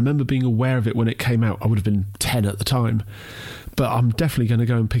 and I remember being aware of it when it came out. I would have been 10 at the time, but I'm definitely going to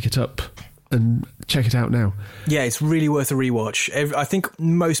go and pick it up and check it out now. Yeah, it's really worth a rewatch. I think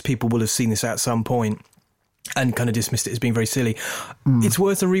most people will have seen this at some point and kind of dismissed it as being very silly. It's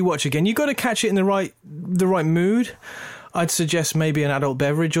worth a rewatch again. You've got to catch it in the right mood. I'd suggest maybe an adult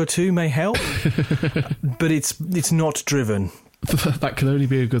beverage or two may help, but it's not Driven. That can only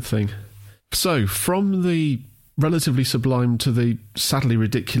be a good thing. So, from the relatively sublime to the sadly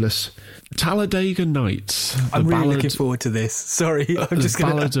ridiculous, Talladega Nights. I'm really looking forward to this. Sorry, I'm just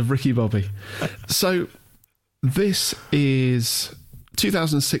going to... Ballad of Ricky Bobby. So, this is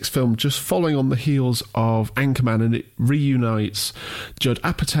 2006 film just following on the heels of Anchorman, and it reunites Judd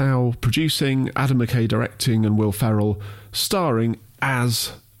Apatow producing, Adam McKay directing, and Will Ferrell starring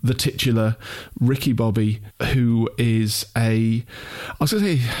as the titular Ricky Bobby, who is he's a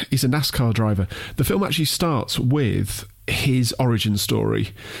NASCAR driver. The film actually starts with his origin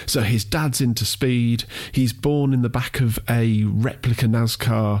story. So his dad's into speed. He's born in the back of a replica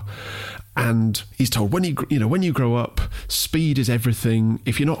NASCAR, and he's told when you grow up, speed is everything.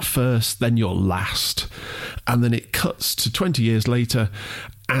 If you're not first, then you're last. And then it cuts to 20 years later,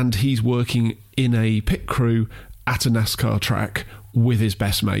 and he's working in a pit crew at a NASCAR track with his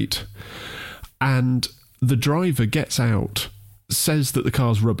best mate. And the driver gets out, says that the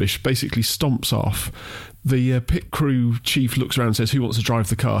car's rubbish, basically stomps off. The pit crew chief looks around and says, who wants to drive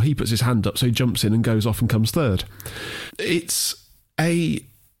the car? He puts his hand up, so he jumps in and goes off and comes third. It's a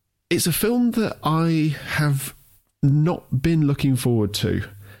film that I have not been looking forward to.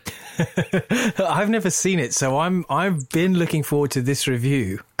 I've never seen it, so I've been looking forward to this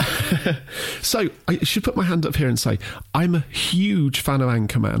review. So I should put my hand up here and say I'm a huge fan of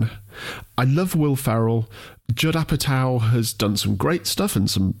Anchorman. I love Will Ferrell. Judd Apatow has done some great stuff and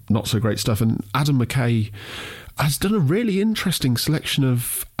some not so great stuff, and Adam McKay has done a really interesting selection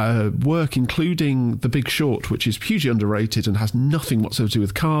of work, including The Big Short, which is hugely underrated and has nothing whatsoever to do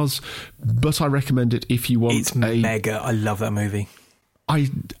with cars, but I recommend it if you want It's mega. I love that movie.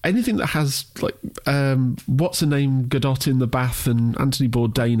 anything that has like what's her name Gadot in the bath and Anthony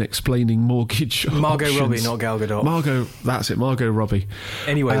Bourdain explaining mortgage Margot options. Robbie, not Gal Gadot. Margot Robbie.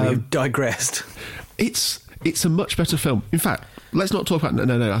 Anyway, we've digressed. It's a much better film. In fact, let's not talk about...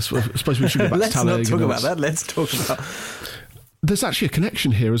 No, I suppose we should go back let's to Talladega not talk Nights. about that. Let's talk about... There's actually a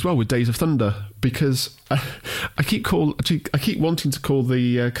connection here as well with Days of Thunder, because I keep wanting to call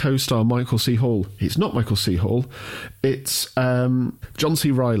the co-star Michael C. Hall. It's not Michael C. Hall. It's John C.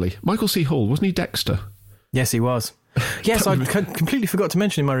 Reilly. Michael C. Hall, wasn't he Dexter? Yes, he was. Yes, I completely forgot to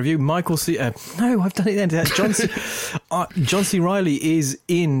mention in my review, Michael C... no, I've done it then. John C. Reilly is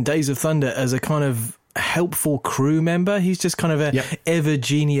in Days of Thunder as a kind of helpful crew member. He's just kind of a ever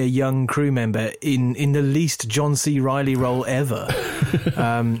genier young crew member in the least John C. Reilly role ever.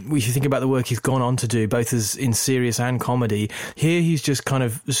 If you think about the work he's gone on to do, both as in serious and comedy, here he's just kind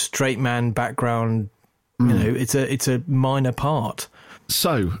of straight man background. You know, it's a minor part.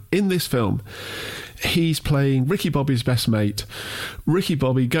 So, in this film, he's playing Ricky Bobby's best mate. Ricky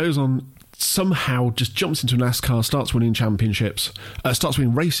Bobby goes on, somehow just jumps into NASCAR, starts winning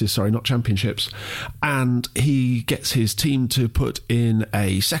races, not championships. And he gets his team to put in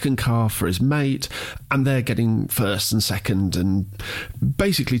a second car for his mate, and they're getting first and second and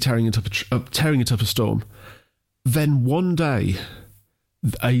basically tearing it up a storm. Then one day,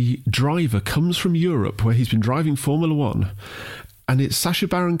 a driver comes from Europe where he's been driving Formula One, and it's Sacha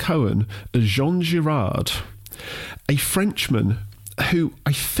Baron Cohen as Jean Girard, a Frenchman who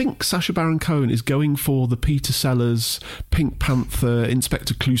I think Sacha Baron Cohen is going for the Peter Sellers, Pink Panther,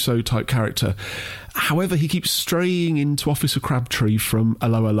 Inspector Clouseau type character. However, he keeps straying into Officer Crabtree from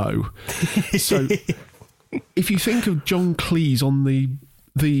 'Allo 'Allo. So if you think of John Cleese on the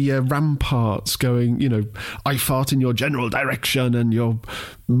ramparts going, you know, I fart in your general direction and your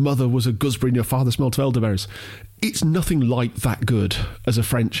mother was a gooseberry and your father smelt of elderberries. It's nothing like that good as a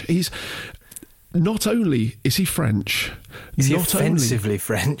French. Not only is he French... Is he offensively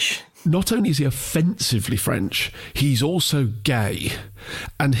French? Not only is he offensively French, he's also gay.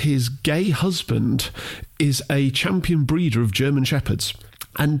 And his gay husband is a champion breeder of German Shepherds.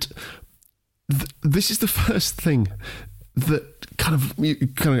 And this is the first thing that kind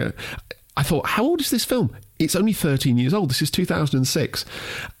of... I thought, how old is this film? It's only 13 years old. This is 2006.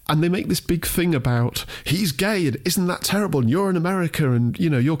 And they make this big thing about, he's gay and isn't that terrible? And you're in America and, you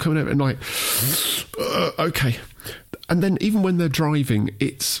know, you're coming out and like, okay. And then even when they're driving,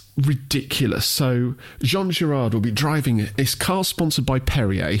 it's ridiculous. So Jean Girard will be driving his car sponsored by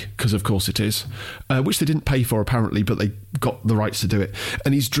Perrier, because of course it is, which they didn't pay for apparently, but they got the rights to do it.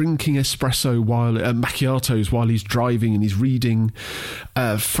 And he's drinking espresso macchiatos while he's driving, and he's reading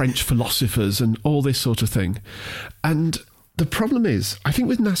French philosophers and all this sort of thing. And the problem is, I think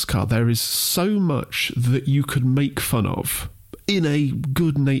with NASCAR, there is so much that you could make fun of in a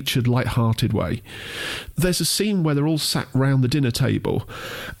good-natured, light-hearted way. There's a scene where they're all sat round the dinner table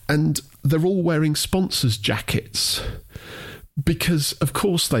and they're all wearing sponsors jackets because, of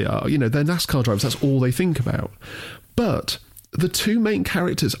course they are. You know, they're NASCAR drivers. That's all they think about. But the two main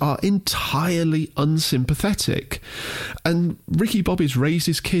characters are entirely unsympathetic. And Ricky Bobby's raised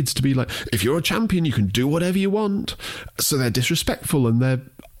his kids to be like, if you're a champion, you can do whatever you want. So they're disrespectful and they're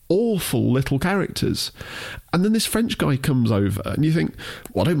awful little characters. And then this French guy comes over and you think,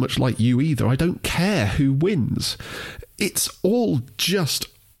 well, I don't much like you either. I don't care who wins. It's all just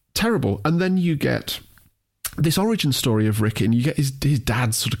terrible. And then you get this origin story of Ricky, and you get his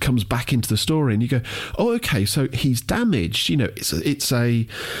dad sort of comes back into the story, and you go, oh, okay, so he's damaged. You know, it's a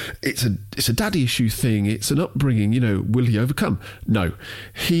daddy issue thing. It's an upbringing. You know, will he overcome? No,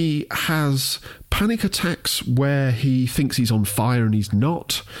 he has panic attacks where he thinks he's on fire and he's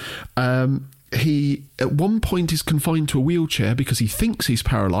not. He at one point is confined to a wheelchair because he thinks he's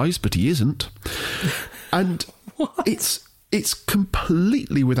paralysed, but he isn't. And it's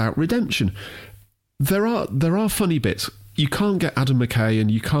completely without redemption. There are funny bits. You can't get Adam McKay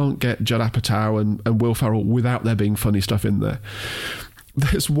and you can't get Judd Apatow and Will Ferrell without there being funny stuff in there.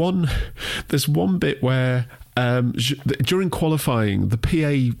 There's one bit where during qualifying, the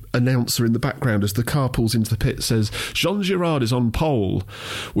PA announcer in the background as the car pulls into the pit says, Jean Girard is on pole,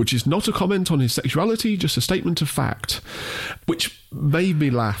 which is not a comment on his sexuality, just a statement of fact, which made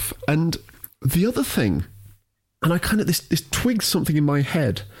me laugh. And the other thing, and I kind of, this twigs something in my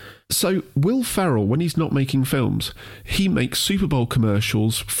head. So Will Ferrell, when he's not making films, he makes Super Bowl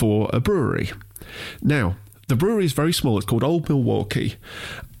commercials for a brewery. Now, the brewery is very small. It's called Old Milwaukee.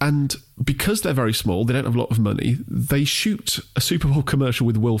 And because they're very small, they don't have a lot of money, they shoot a Super Bowl commercial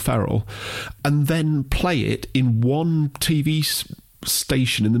with Will Ferrell and then play it in one TV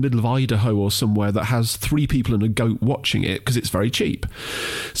station in the middle of Idaho or somewhere that has 3 people and a goat watching it because it's very cheap.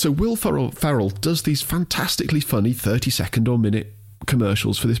 So Will Ferrell does these fantastically funny 30-second or minute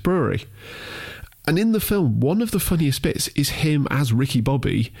commercials for this brewery. And in the film, one of the funniest bits is him as Ricky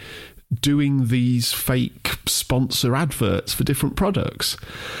Bobby doing these fake sponsor adverts for different products.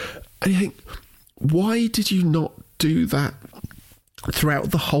 And you think, why did you not do that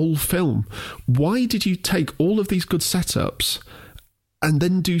throughout the whole film? Why did you take all of these good setups and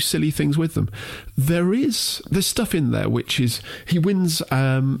then do silly things with them? There's stuff in there which is he wins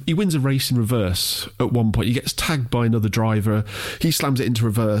a race in reverse at one point. He gets tagged by another driver. He slams it into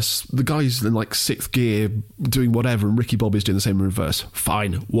reverse. The guy's in like 6th gear doing whatever, and Ricky Bobby's doing the same in reverse.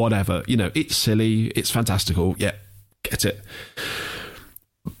 Fine, whatever. You know, it's silly. It's fantastical. Yeah, get it.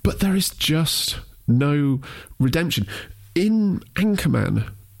 But there is just no redemption. In Anchorman,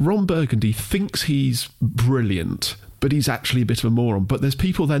 Ron Burgundy thinks he's brilliant, but he's actually a bit of a moron. But there's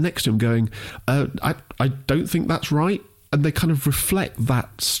people there next to him going, I don't think that's right. And they kind of reflect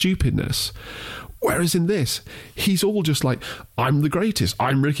that stupidness. Whereas in this, he's all just like, I'm the greatest.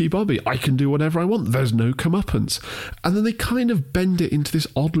 I'm Ricky Bobby. I can do whatever I want. There's no comeuppance. And then they kind of bend it into this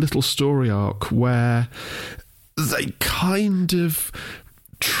odd little story arc where they kind of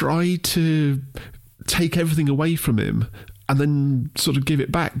try to take everything away from him and then sort of give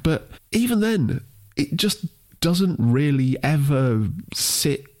it back. But even then, it just doesn't really ever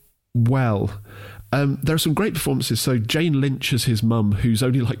sit well. There are some great performances. So Jane Lynch as his mum, who's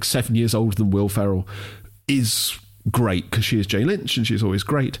only like 7 years older than Will Ferrell, is great because she is Jane Lynch and she's always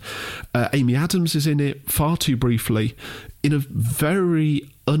great. Amy Adams is in it far too briefly in a very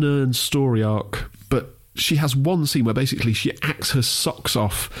unearned story arc, but she has one scene where basically she acts her socks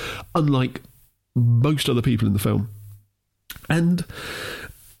off, unlike most other people in the film. And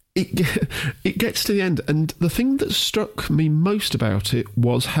it gets to the end, and the thing that struck me most about it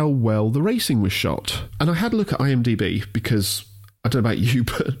was how well the racing was shot. And I had a look at IMDb because, I don't know about you,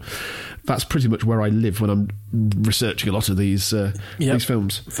 but that's pretty much where I live when I'm researching a lot of these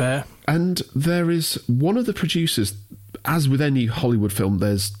films. Fair. And there is one of the producers. As with any Hollywood film,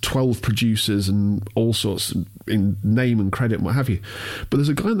 there's 12 producers and all sorts in name and credit and what have you. But there's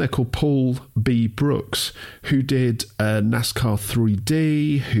a guy in there called Paul B. Brooks who did NASCAR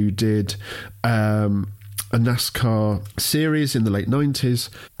 3D, who did a NASCAR series in the late 90s.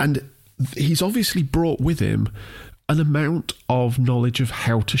 And he's obviously brought with him an amount of knowledge of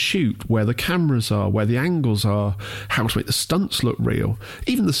how to shoot, where the cameras are, where the angles are, how to make the stunts look real.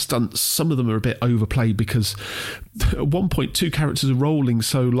 Even the stunts, some of them are a bit overplayed because at one point 2 characters are rolling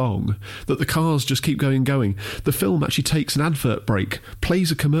so long that the cars just keep going. The film actually takes an advert break,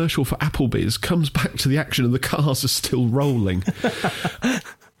 plays a commercial for Applebee's, comes back to the action and the cars are still rolling.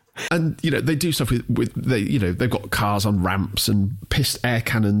 And, you know, they do stuff they've got cars on ramps and pissed air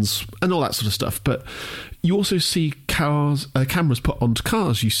cannons and all that sort of stuff. But you also see cameras put onto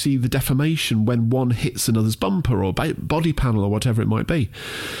cars. You see the deformation when one hits another's bumper or body panel or whatever it might be.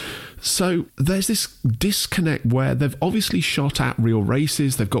 So there's this disconnect where they've obviously shot at real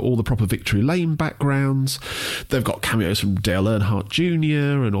races. They've got all the proper Victory Lane backgrounds. They've got cameos from Dale Earnhardt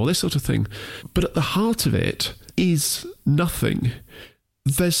Jr. and all this sort of thing. But at the heart of it is nothing.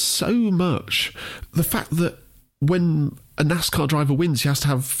 There's so much. The fact that when a NASCAR driver wins, he has to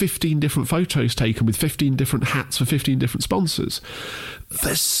have 15 different photos taken with 15 different hats for 15 different sponsors.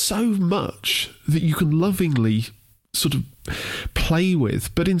 There's so much that you can lovingly sort of play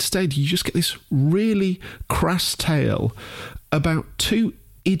with, but instead you just get this really crass tale about 2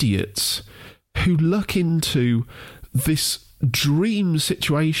 idiots who luck into this dream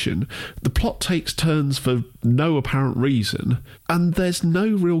situation. The plot takes turns for no apparent reason, and there's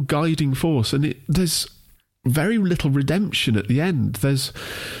no real guiding force, and there's very little redemption at the end. There's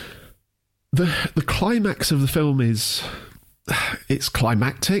the climax of the film it's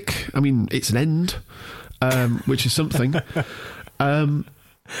climactic. I mean, it's an end, which is something.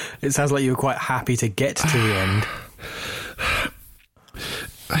 It sounds like you were quite happy to get to the end.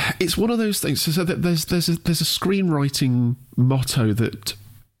 It's one of those things. So that there's a screenwriting motto that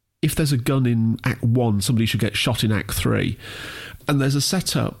if there's a gun in Act 1, somebody should get shot in Act 3. And there's a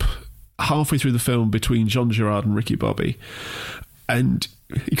setup halfway through the film between Jean Girard and Ricky Bobby. And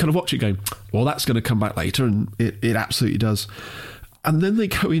you kind of watch it going, well, that's going to come back later. And it absolutely does. And then they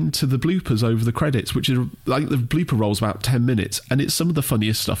go into the bloopers over the credits, which is like the blooper roll's about 10 minutes. And it's some of the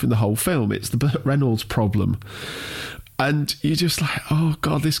funniest stuff in the whole film. It's the Burt Reynolds problem. And you're just like, oh,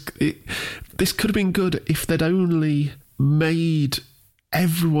 God, this could have been good if they'd only made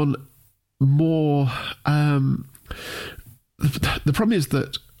everyone more... The problem is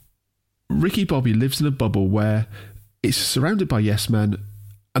that Ricky Bobby lives in a bubble where It's surrounded by yes men,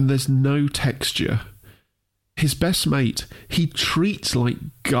 and there's no texture. His best mate, he treats like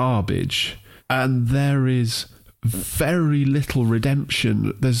garbage, and there is very little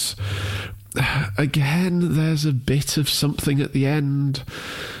redemption. There's a bit of something at the end,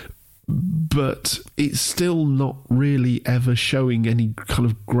 but it's still not really ever showing any kind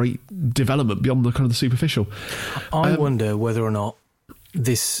of great development beyond the kind of the superficial. I wonder whether or not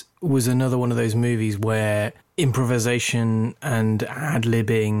this was another one of those movies where improvisation and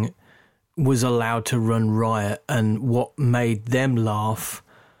ad-libbing was allowed to run riot, and what made them laugh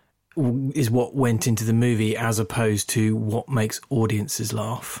is what went into the movie as opposed to what makes audiences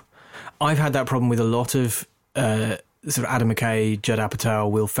laugh. I've had that problem with a lot of sort of Adam McKay, Judd Apatow,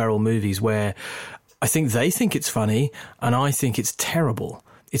 Will Ferrell movies where I think they think it's funny and I think it's terrible.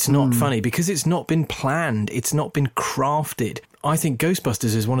 It's not funny because it's not been planned. It's not been crafted. I think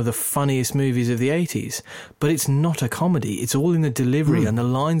Ghostbusters is one of the funniest movies of the 80s, but it's not a comedy. It's all in the delivery, and the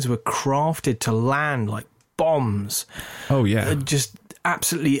lines were crafted to land like bombs. Oh, yeah. Just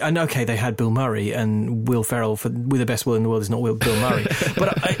absolutely. And okay, they had Bill Murray and Will Ferrell with the best will in the world is not Bill Murray.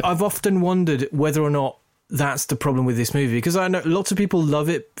 But I've often wondered whether or not that's the problem with this movie, because I know lots of people love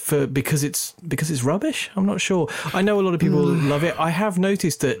it because it's rubbish. I'm not sure. I know a lot of people love it. I have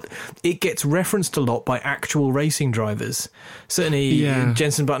noticed that it gets referenced a lot by actual racing drivers. Certainly,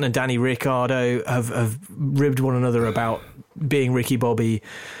 Jenson Button and Danny Ricciardo have ribbed one another about being Ricky Bobby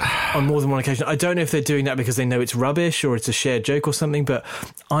on more than one occasion. I don't know if they're doing that because they know it's rubbish or it's a shared joke or something, but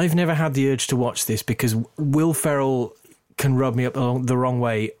I've never had the urge to watch this because Will Ferrell can rub me up the wrong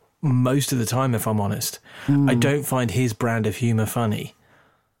way most of the time, if I'm honest. I don't find his brand of humour funny.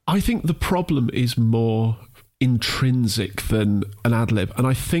 I think the problem is more intrinsic than an ad-lib, and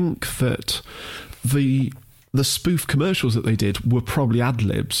I think that the spoof commercials that they did were probably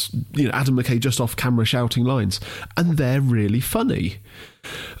ad-libs. You know, Adam McKay just off camera shouting lines, and they're really funny.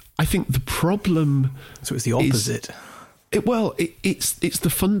 I think the problem... So it's the opposite. It's the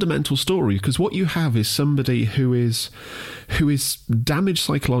fundamental story, because what you have is somebody who is damaged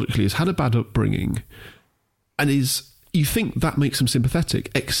psychologically, has had a bad upbringing, and you think that makes them sympathetic,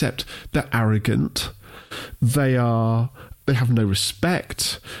 except they're arrogant, they have no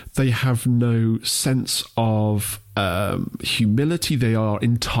respect, they have no sense of humility, they are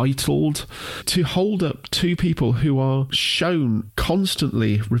entitled. To hold up two people who are shown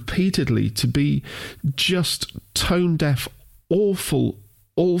constantly, repeatedly, to be just tone-deaf, awful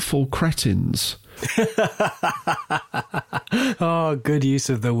cretins. Oh, good use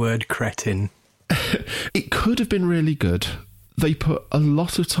of the word cretin. It could have been really good. They put a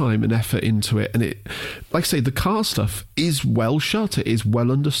lot of time and effort into it, and it, like I say, the car stuff is well shot, it is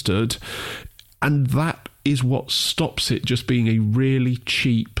well understood, and that is what stops it just being a really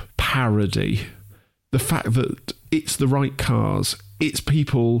cheap parody. The fact that it's the right cars, it's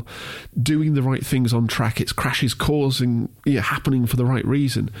people doing the right things on track, it's crashes happening for the right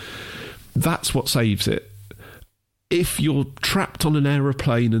reason. That's what saves it. If you're trapped on an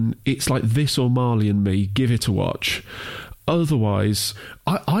aeroplane and it's like this or Marley and Me, give it a watch. Otherwise,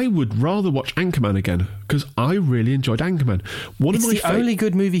 I would rather watch Anchorman again, because I really enjoyed Anchorman. It's the only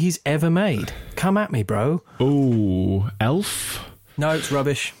good movie he's ever made. Come at me, bro. Oh, Elf? No, it's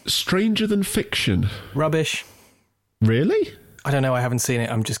rubbish. Stranger Than Fiction? Rubbish. Really? I don't know, I haven't seen it,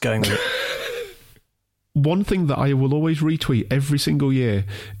 I'm just going with it. One thing that I will always retweet every single year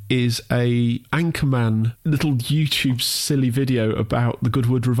is a Anchorman little YouTube silly video about the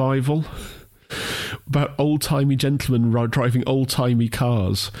Goodwood Revival. About old-timey gentlemen driving old-timey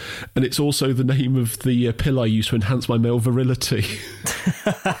cars. And it's also the name of the pill I use to enhance my male virility.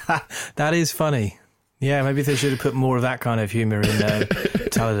 That is funny. Yeah, maybe they should have put more of that kind of humour in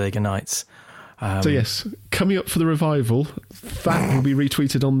Talladega Nights. So yes, coming up for the revival, that will be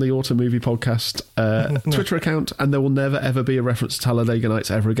retweeted on the Auto Movie Podcast Twitter account, and there will never ever be a reference to Talladega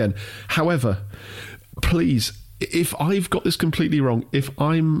Nights ever again. However, please, if I've got this completely wrong, if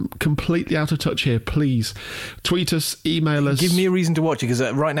I'm completely out of touch here, please tweet us, email us. Give me a reason to watch it,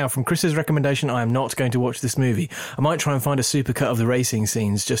 because right now, from Chris's recommendation, I am not going to watch this movie. I might try and find a supercut of the racing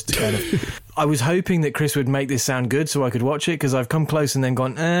scenes just to kind of... I was hoping that Chris would make this sound good so I could watch it, because I've come close and then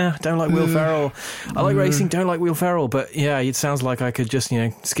gone, don't like Will Ferrell. I like racing, don't like Will Ferrell. But yeah, it sounds like I could just,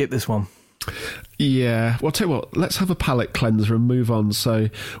 skip this one. Yeah, well, I'll tell you what, let's have a palate cleanser and move on. So,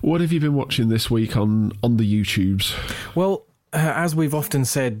 what have you been watching this week on the YouTubes? Well, as we've often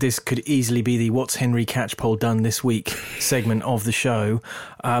said, this could easily be the What's Henry Catchpole Done This Week segment of the show.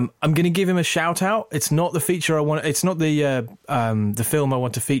 I'm going to give him a shout out. It's not the feature I want. It's not the film I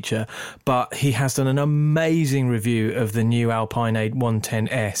want to feature, but he has done an amazing review of the new Alpine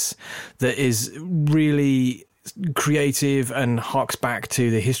A110S that is really creative and harks back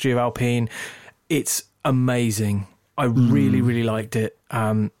to the history of Alpine. It's amazing. I really, really liked it.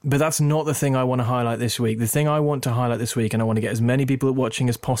 But that's not the thing I want to highlight this week. The thing I want to highlight this week, and I want to get as many people watching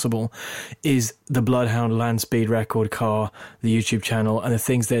as possible, is the Bloodhound Land Speed Record car, the YouTube channel, and the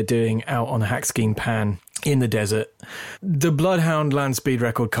things they're doing out on the Hakskeen Pan in the desert. The Bloodhound Land Speed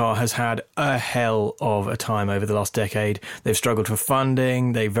Record car has had a hell of a time over the last decade. They've struggled for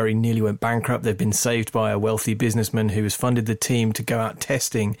funding. They very nearly went bankrupt. They've been saved by a wealthy businessman who has funded the team to go out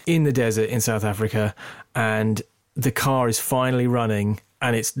testing in the desert in South Africa. And the car is finally running,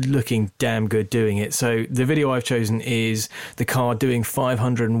 and it's looking damn good doing it. So the video I've chosen is the car doing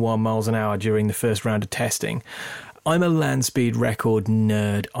 501 miles an hour during the first round of testing. I'm a land speed record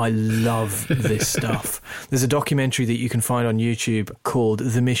nerd. I love this stuff. There's a documentary that you can find on YouTube called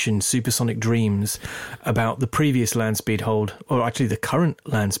The Mission Supersonic Dreams about the previous land speed hold, or actually the current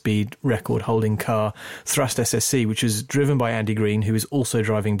land speed record holding car, Thrust SSC, which was driven by Andy Green, who is also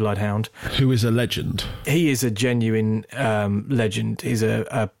driving Bloodhound. Who is a legend. He is a genuine legend. He's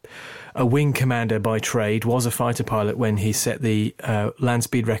a wing commander by trade, was a fighter pilot when he set the land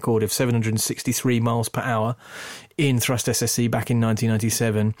speed record of 763 miles per hour in Thrust SSC back in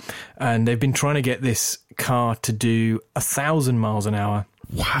 1997. And they've been trying to get this car to do 1,000 miles an hour.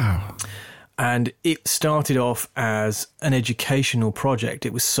 Wow. And it started off as an educational project.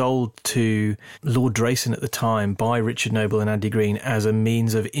 It was sold to Lord Drayson at the time by Richard Noble and Andy Green as a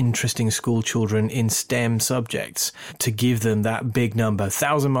means of interesting school children in STEM subjects to give them that big number,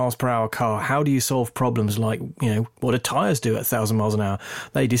 1,000 miles per hour car. How do you solve problems like, what do tyres do at 1,000 miles an hour?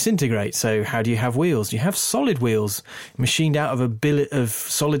 They disintegrate. So how do you have wheels? You have solid wheels machined out of a billet of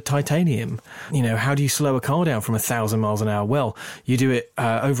solid titanium. How do you slow a car down from 1,000 miles an hour? Well, you do it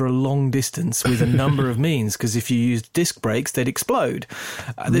over a long distance with a number of means, because if you used disc brakes, they'd explode.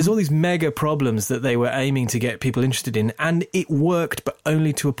 There's all these mega problems that they were aiming to get people interested in, and it worked, but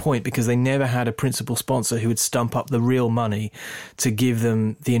only to a point, because they never had a principal sponsor who would stump up the real money to give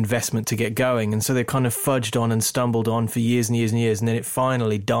them the investment to get going. And so they kind of fudged on and stumbled on for years and years and years, and then it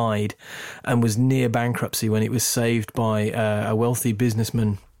finally died and was near bankruptcy when it was saved by a wealthy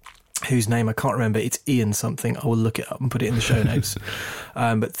businessman whose name I can't remember. It's Ian something. I will look it up and put it in the show notes.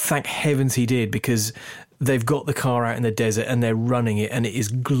 But thank heavens he did, because they've got the car out in the desert and they're running it, and it is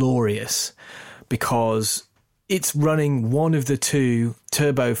glorious because it's running one of the two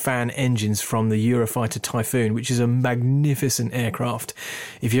turbofan engines from the Eurofighter Typhoon, which is a magnificent aircraft.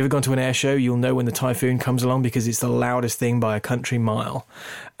 If you've ever gone to an air show, you'll know when the Typhoon comes along, because it's the loudest thing by a country mile.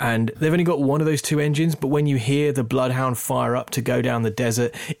 And they've only got one of those two engines, but when you hear the Bloodhound fire up to go down the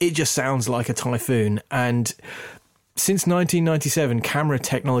desert, it just sounds like a Typhoon. And since 1997, camera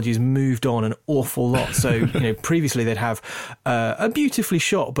technology has moved on an awful lot. So, previously they'd have a beautifully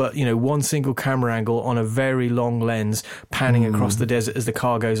shot, but, one single camera angle on a very long lens panning across the desert as the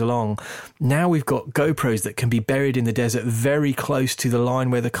car goes along. Now we've got GoPros that can be buried in the desert very close to the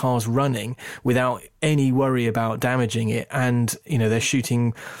line where the car's running without any worry about damaging it. And, they're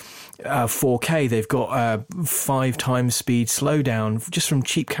shooting 4K. They've got 5 times speed slowdown just from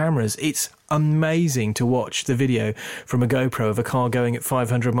cheap cameras. It's amazing to watch the video from a GoPro of a car going at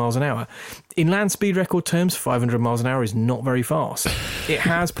 500 miles an hour. In land speed record terms, 500 miles an hour is not very fast. It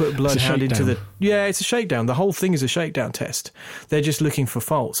has put Bloodhound into the... Yeah, it's a shakedown. The whole thing is a shakedown test. They're just looking for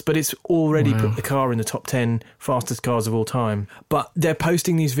faults, but it's already put the car in the top 10 fastest cars of all time. But they're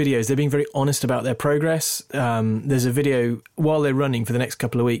posting these videos. They're being very honest about their progress. There's a video while they're running for the next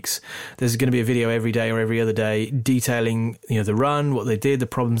couple of weeks. There's going to be a video every day or every other day detailing, the run, what they did, the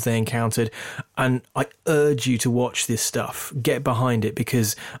problems they encountered. And I urge you to watch this stuff. Get behind it,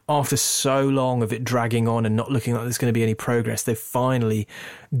 because after so long of it dragging on and not looking like there's going to be any progress, they've finally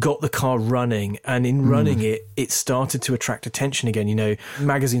got the car running. And in running it, it started to attract attention again.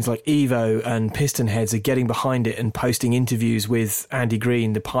 Magazines like Evo and Piston Heads are getting behind it and posting interviews with Andy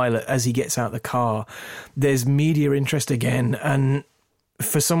Green, the pilot, as he gets out the car. There's media interest again. And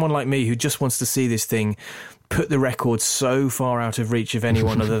for someone like me who just wants to see this thing put the record so far out of reach of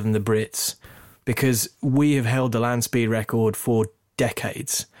anyone other than the Brits, because we have held the land speed record for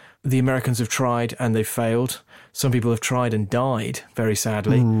decades. The Americans have tried and they've failed. Some people have tried and died, very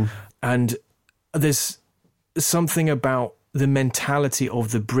sadly. And there's something about the mentality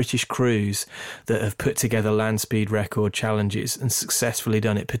of the British crews that have put together land speed record challenges and successfully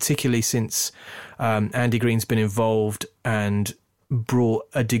done it, particularly since Andy Green's been involved and brought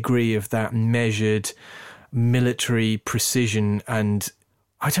a degree of that measured military precision, and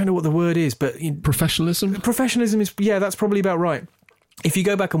I don't know what the word is, but professionalism is, that's probably about right. If you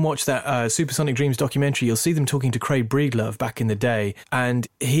go back and watch that Supersonic Dreams documentary, you'll see them talking to Craig Breedlove back in the day, and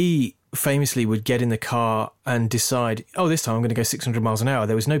he famously would get in the car and decide, oh, this time I'm going to go 600 miles an hour.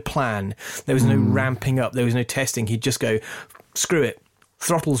 There was no plan. There was no ramping up. There was no testing. He'd just go, screw it.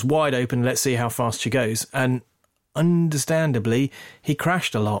 Throttle's wide open. Let's see how fast she goes. And understandably, he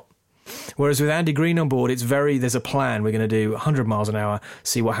crashed a lot. Whereas with Andy Green on board, there's a plan. We're going to do 100 miles an hour,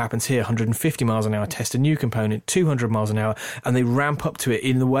 see what happens here, 150 miles an hour, test a new component, 200 miles an hour, and they ramp up to it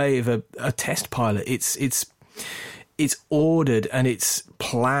in the way of a test pilot. It's ordered and it's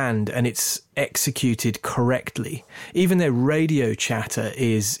planned and it's executed correctly. Even their radio chatter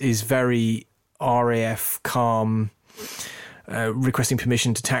is very RAF, calm, requesting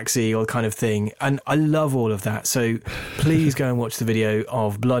permission to taxi or kind of thing. And I love all of that. So please go and watch the video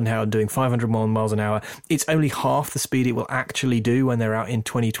of Blood and Hound doing 500 miles an hour. It's only half the speed it will actually do when they're out in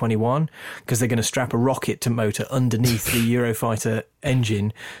 2021, because they're going to strap a rocket motor underneath the Eurofighter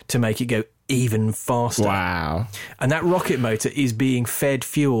engine to make it go even faster. Wow. And that rocket motor is being fed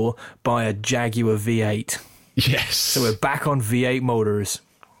fuel by a Jaguar V8. Yes. So we're back on V8 motors.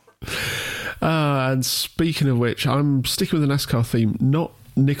 And speaking of which, I'm sticking with the NASCAR theme, not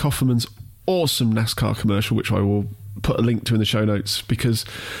Nick Offerman's awesome NASCAR commercial, which I will put a link to in the show notes, because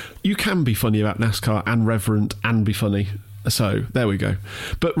you can be funny about NASCAR and reverent and be funny. So there we go.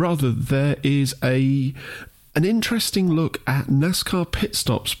 But rather, there is an interesting look at NASCAR pit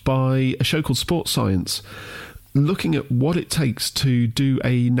stops by a show called Sports Science, looking at what it takes to do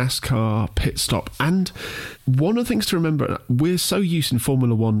a NASCAR pit stop. And one of the things to remember, we're so used in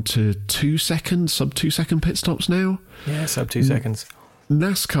Formula One to 2 seconds, sub 2 second pit stops now. Yeah, sub 2 seconds.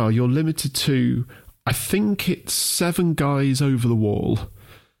 NASCAR, you're limited to, I think it's 7 guys over the wall,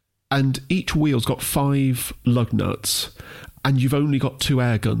 and each wheel's got 5 lug nuts, and you've only got 2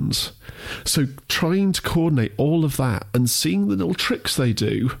 air guns. So trying to coordinate all of that and seeing the little tricks they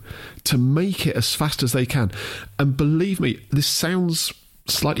do to make it as fast as they can. And believe me, this sounds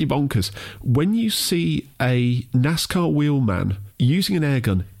slightly bonkers. When you see a NASCAR wheelman using an air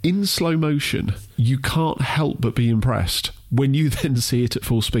gun in slow motion, you can't help but be impressed when you then see it at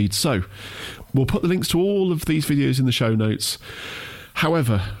full speed. So we'll put the links to all of these videos in the show notes.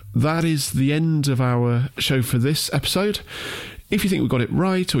 However, that is the end of our show for this episode. If you think we got it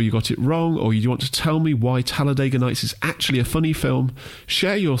right, or you got it wrong, or you want to tell me why Talladega Nights is actually a funny film,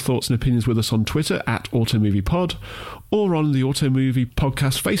 share your thoughts and opinions with us on Twitter at AutoMoviePod, or on the Auto Movie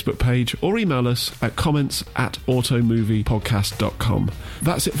Podcast Facebook page, or email us at comments@automoviepodcast.com.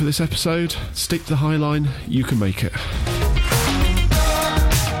 That's it for this episode. Stick to the high line. You can make it.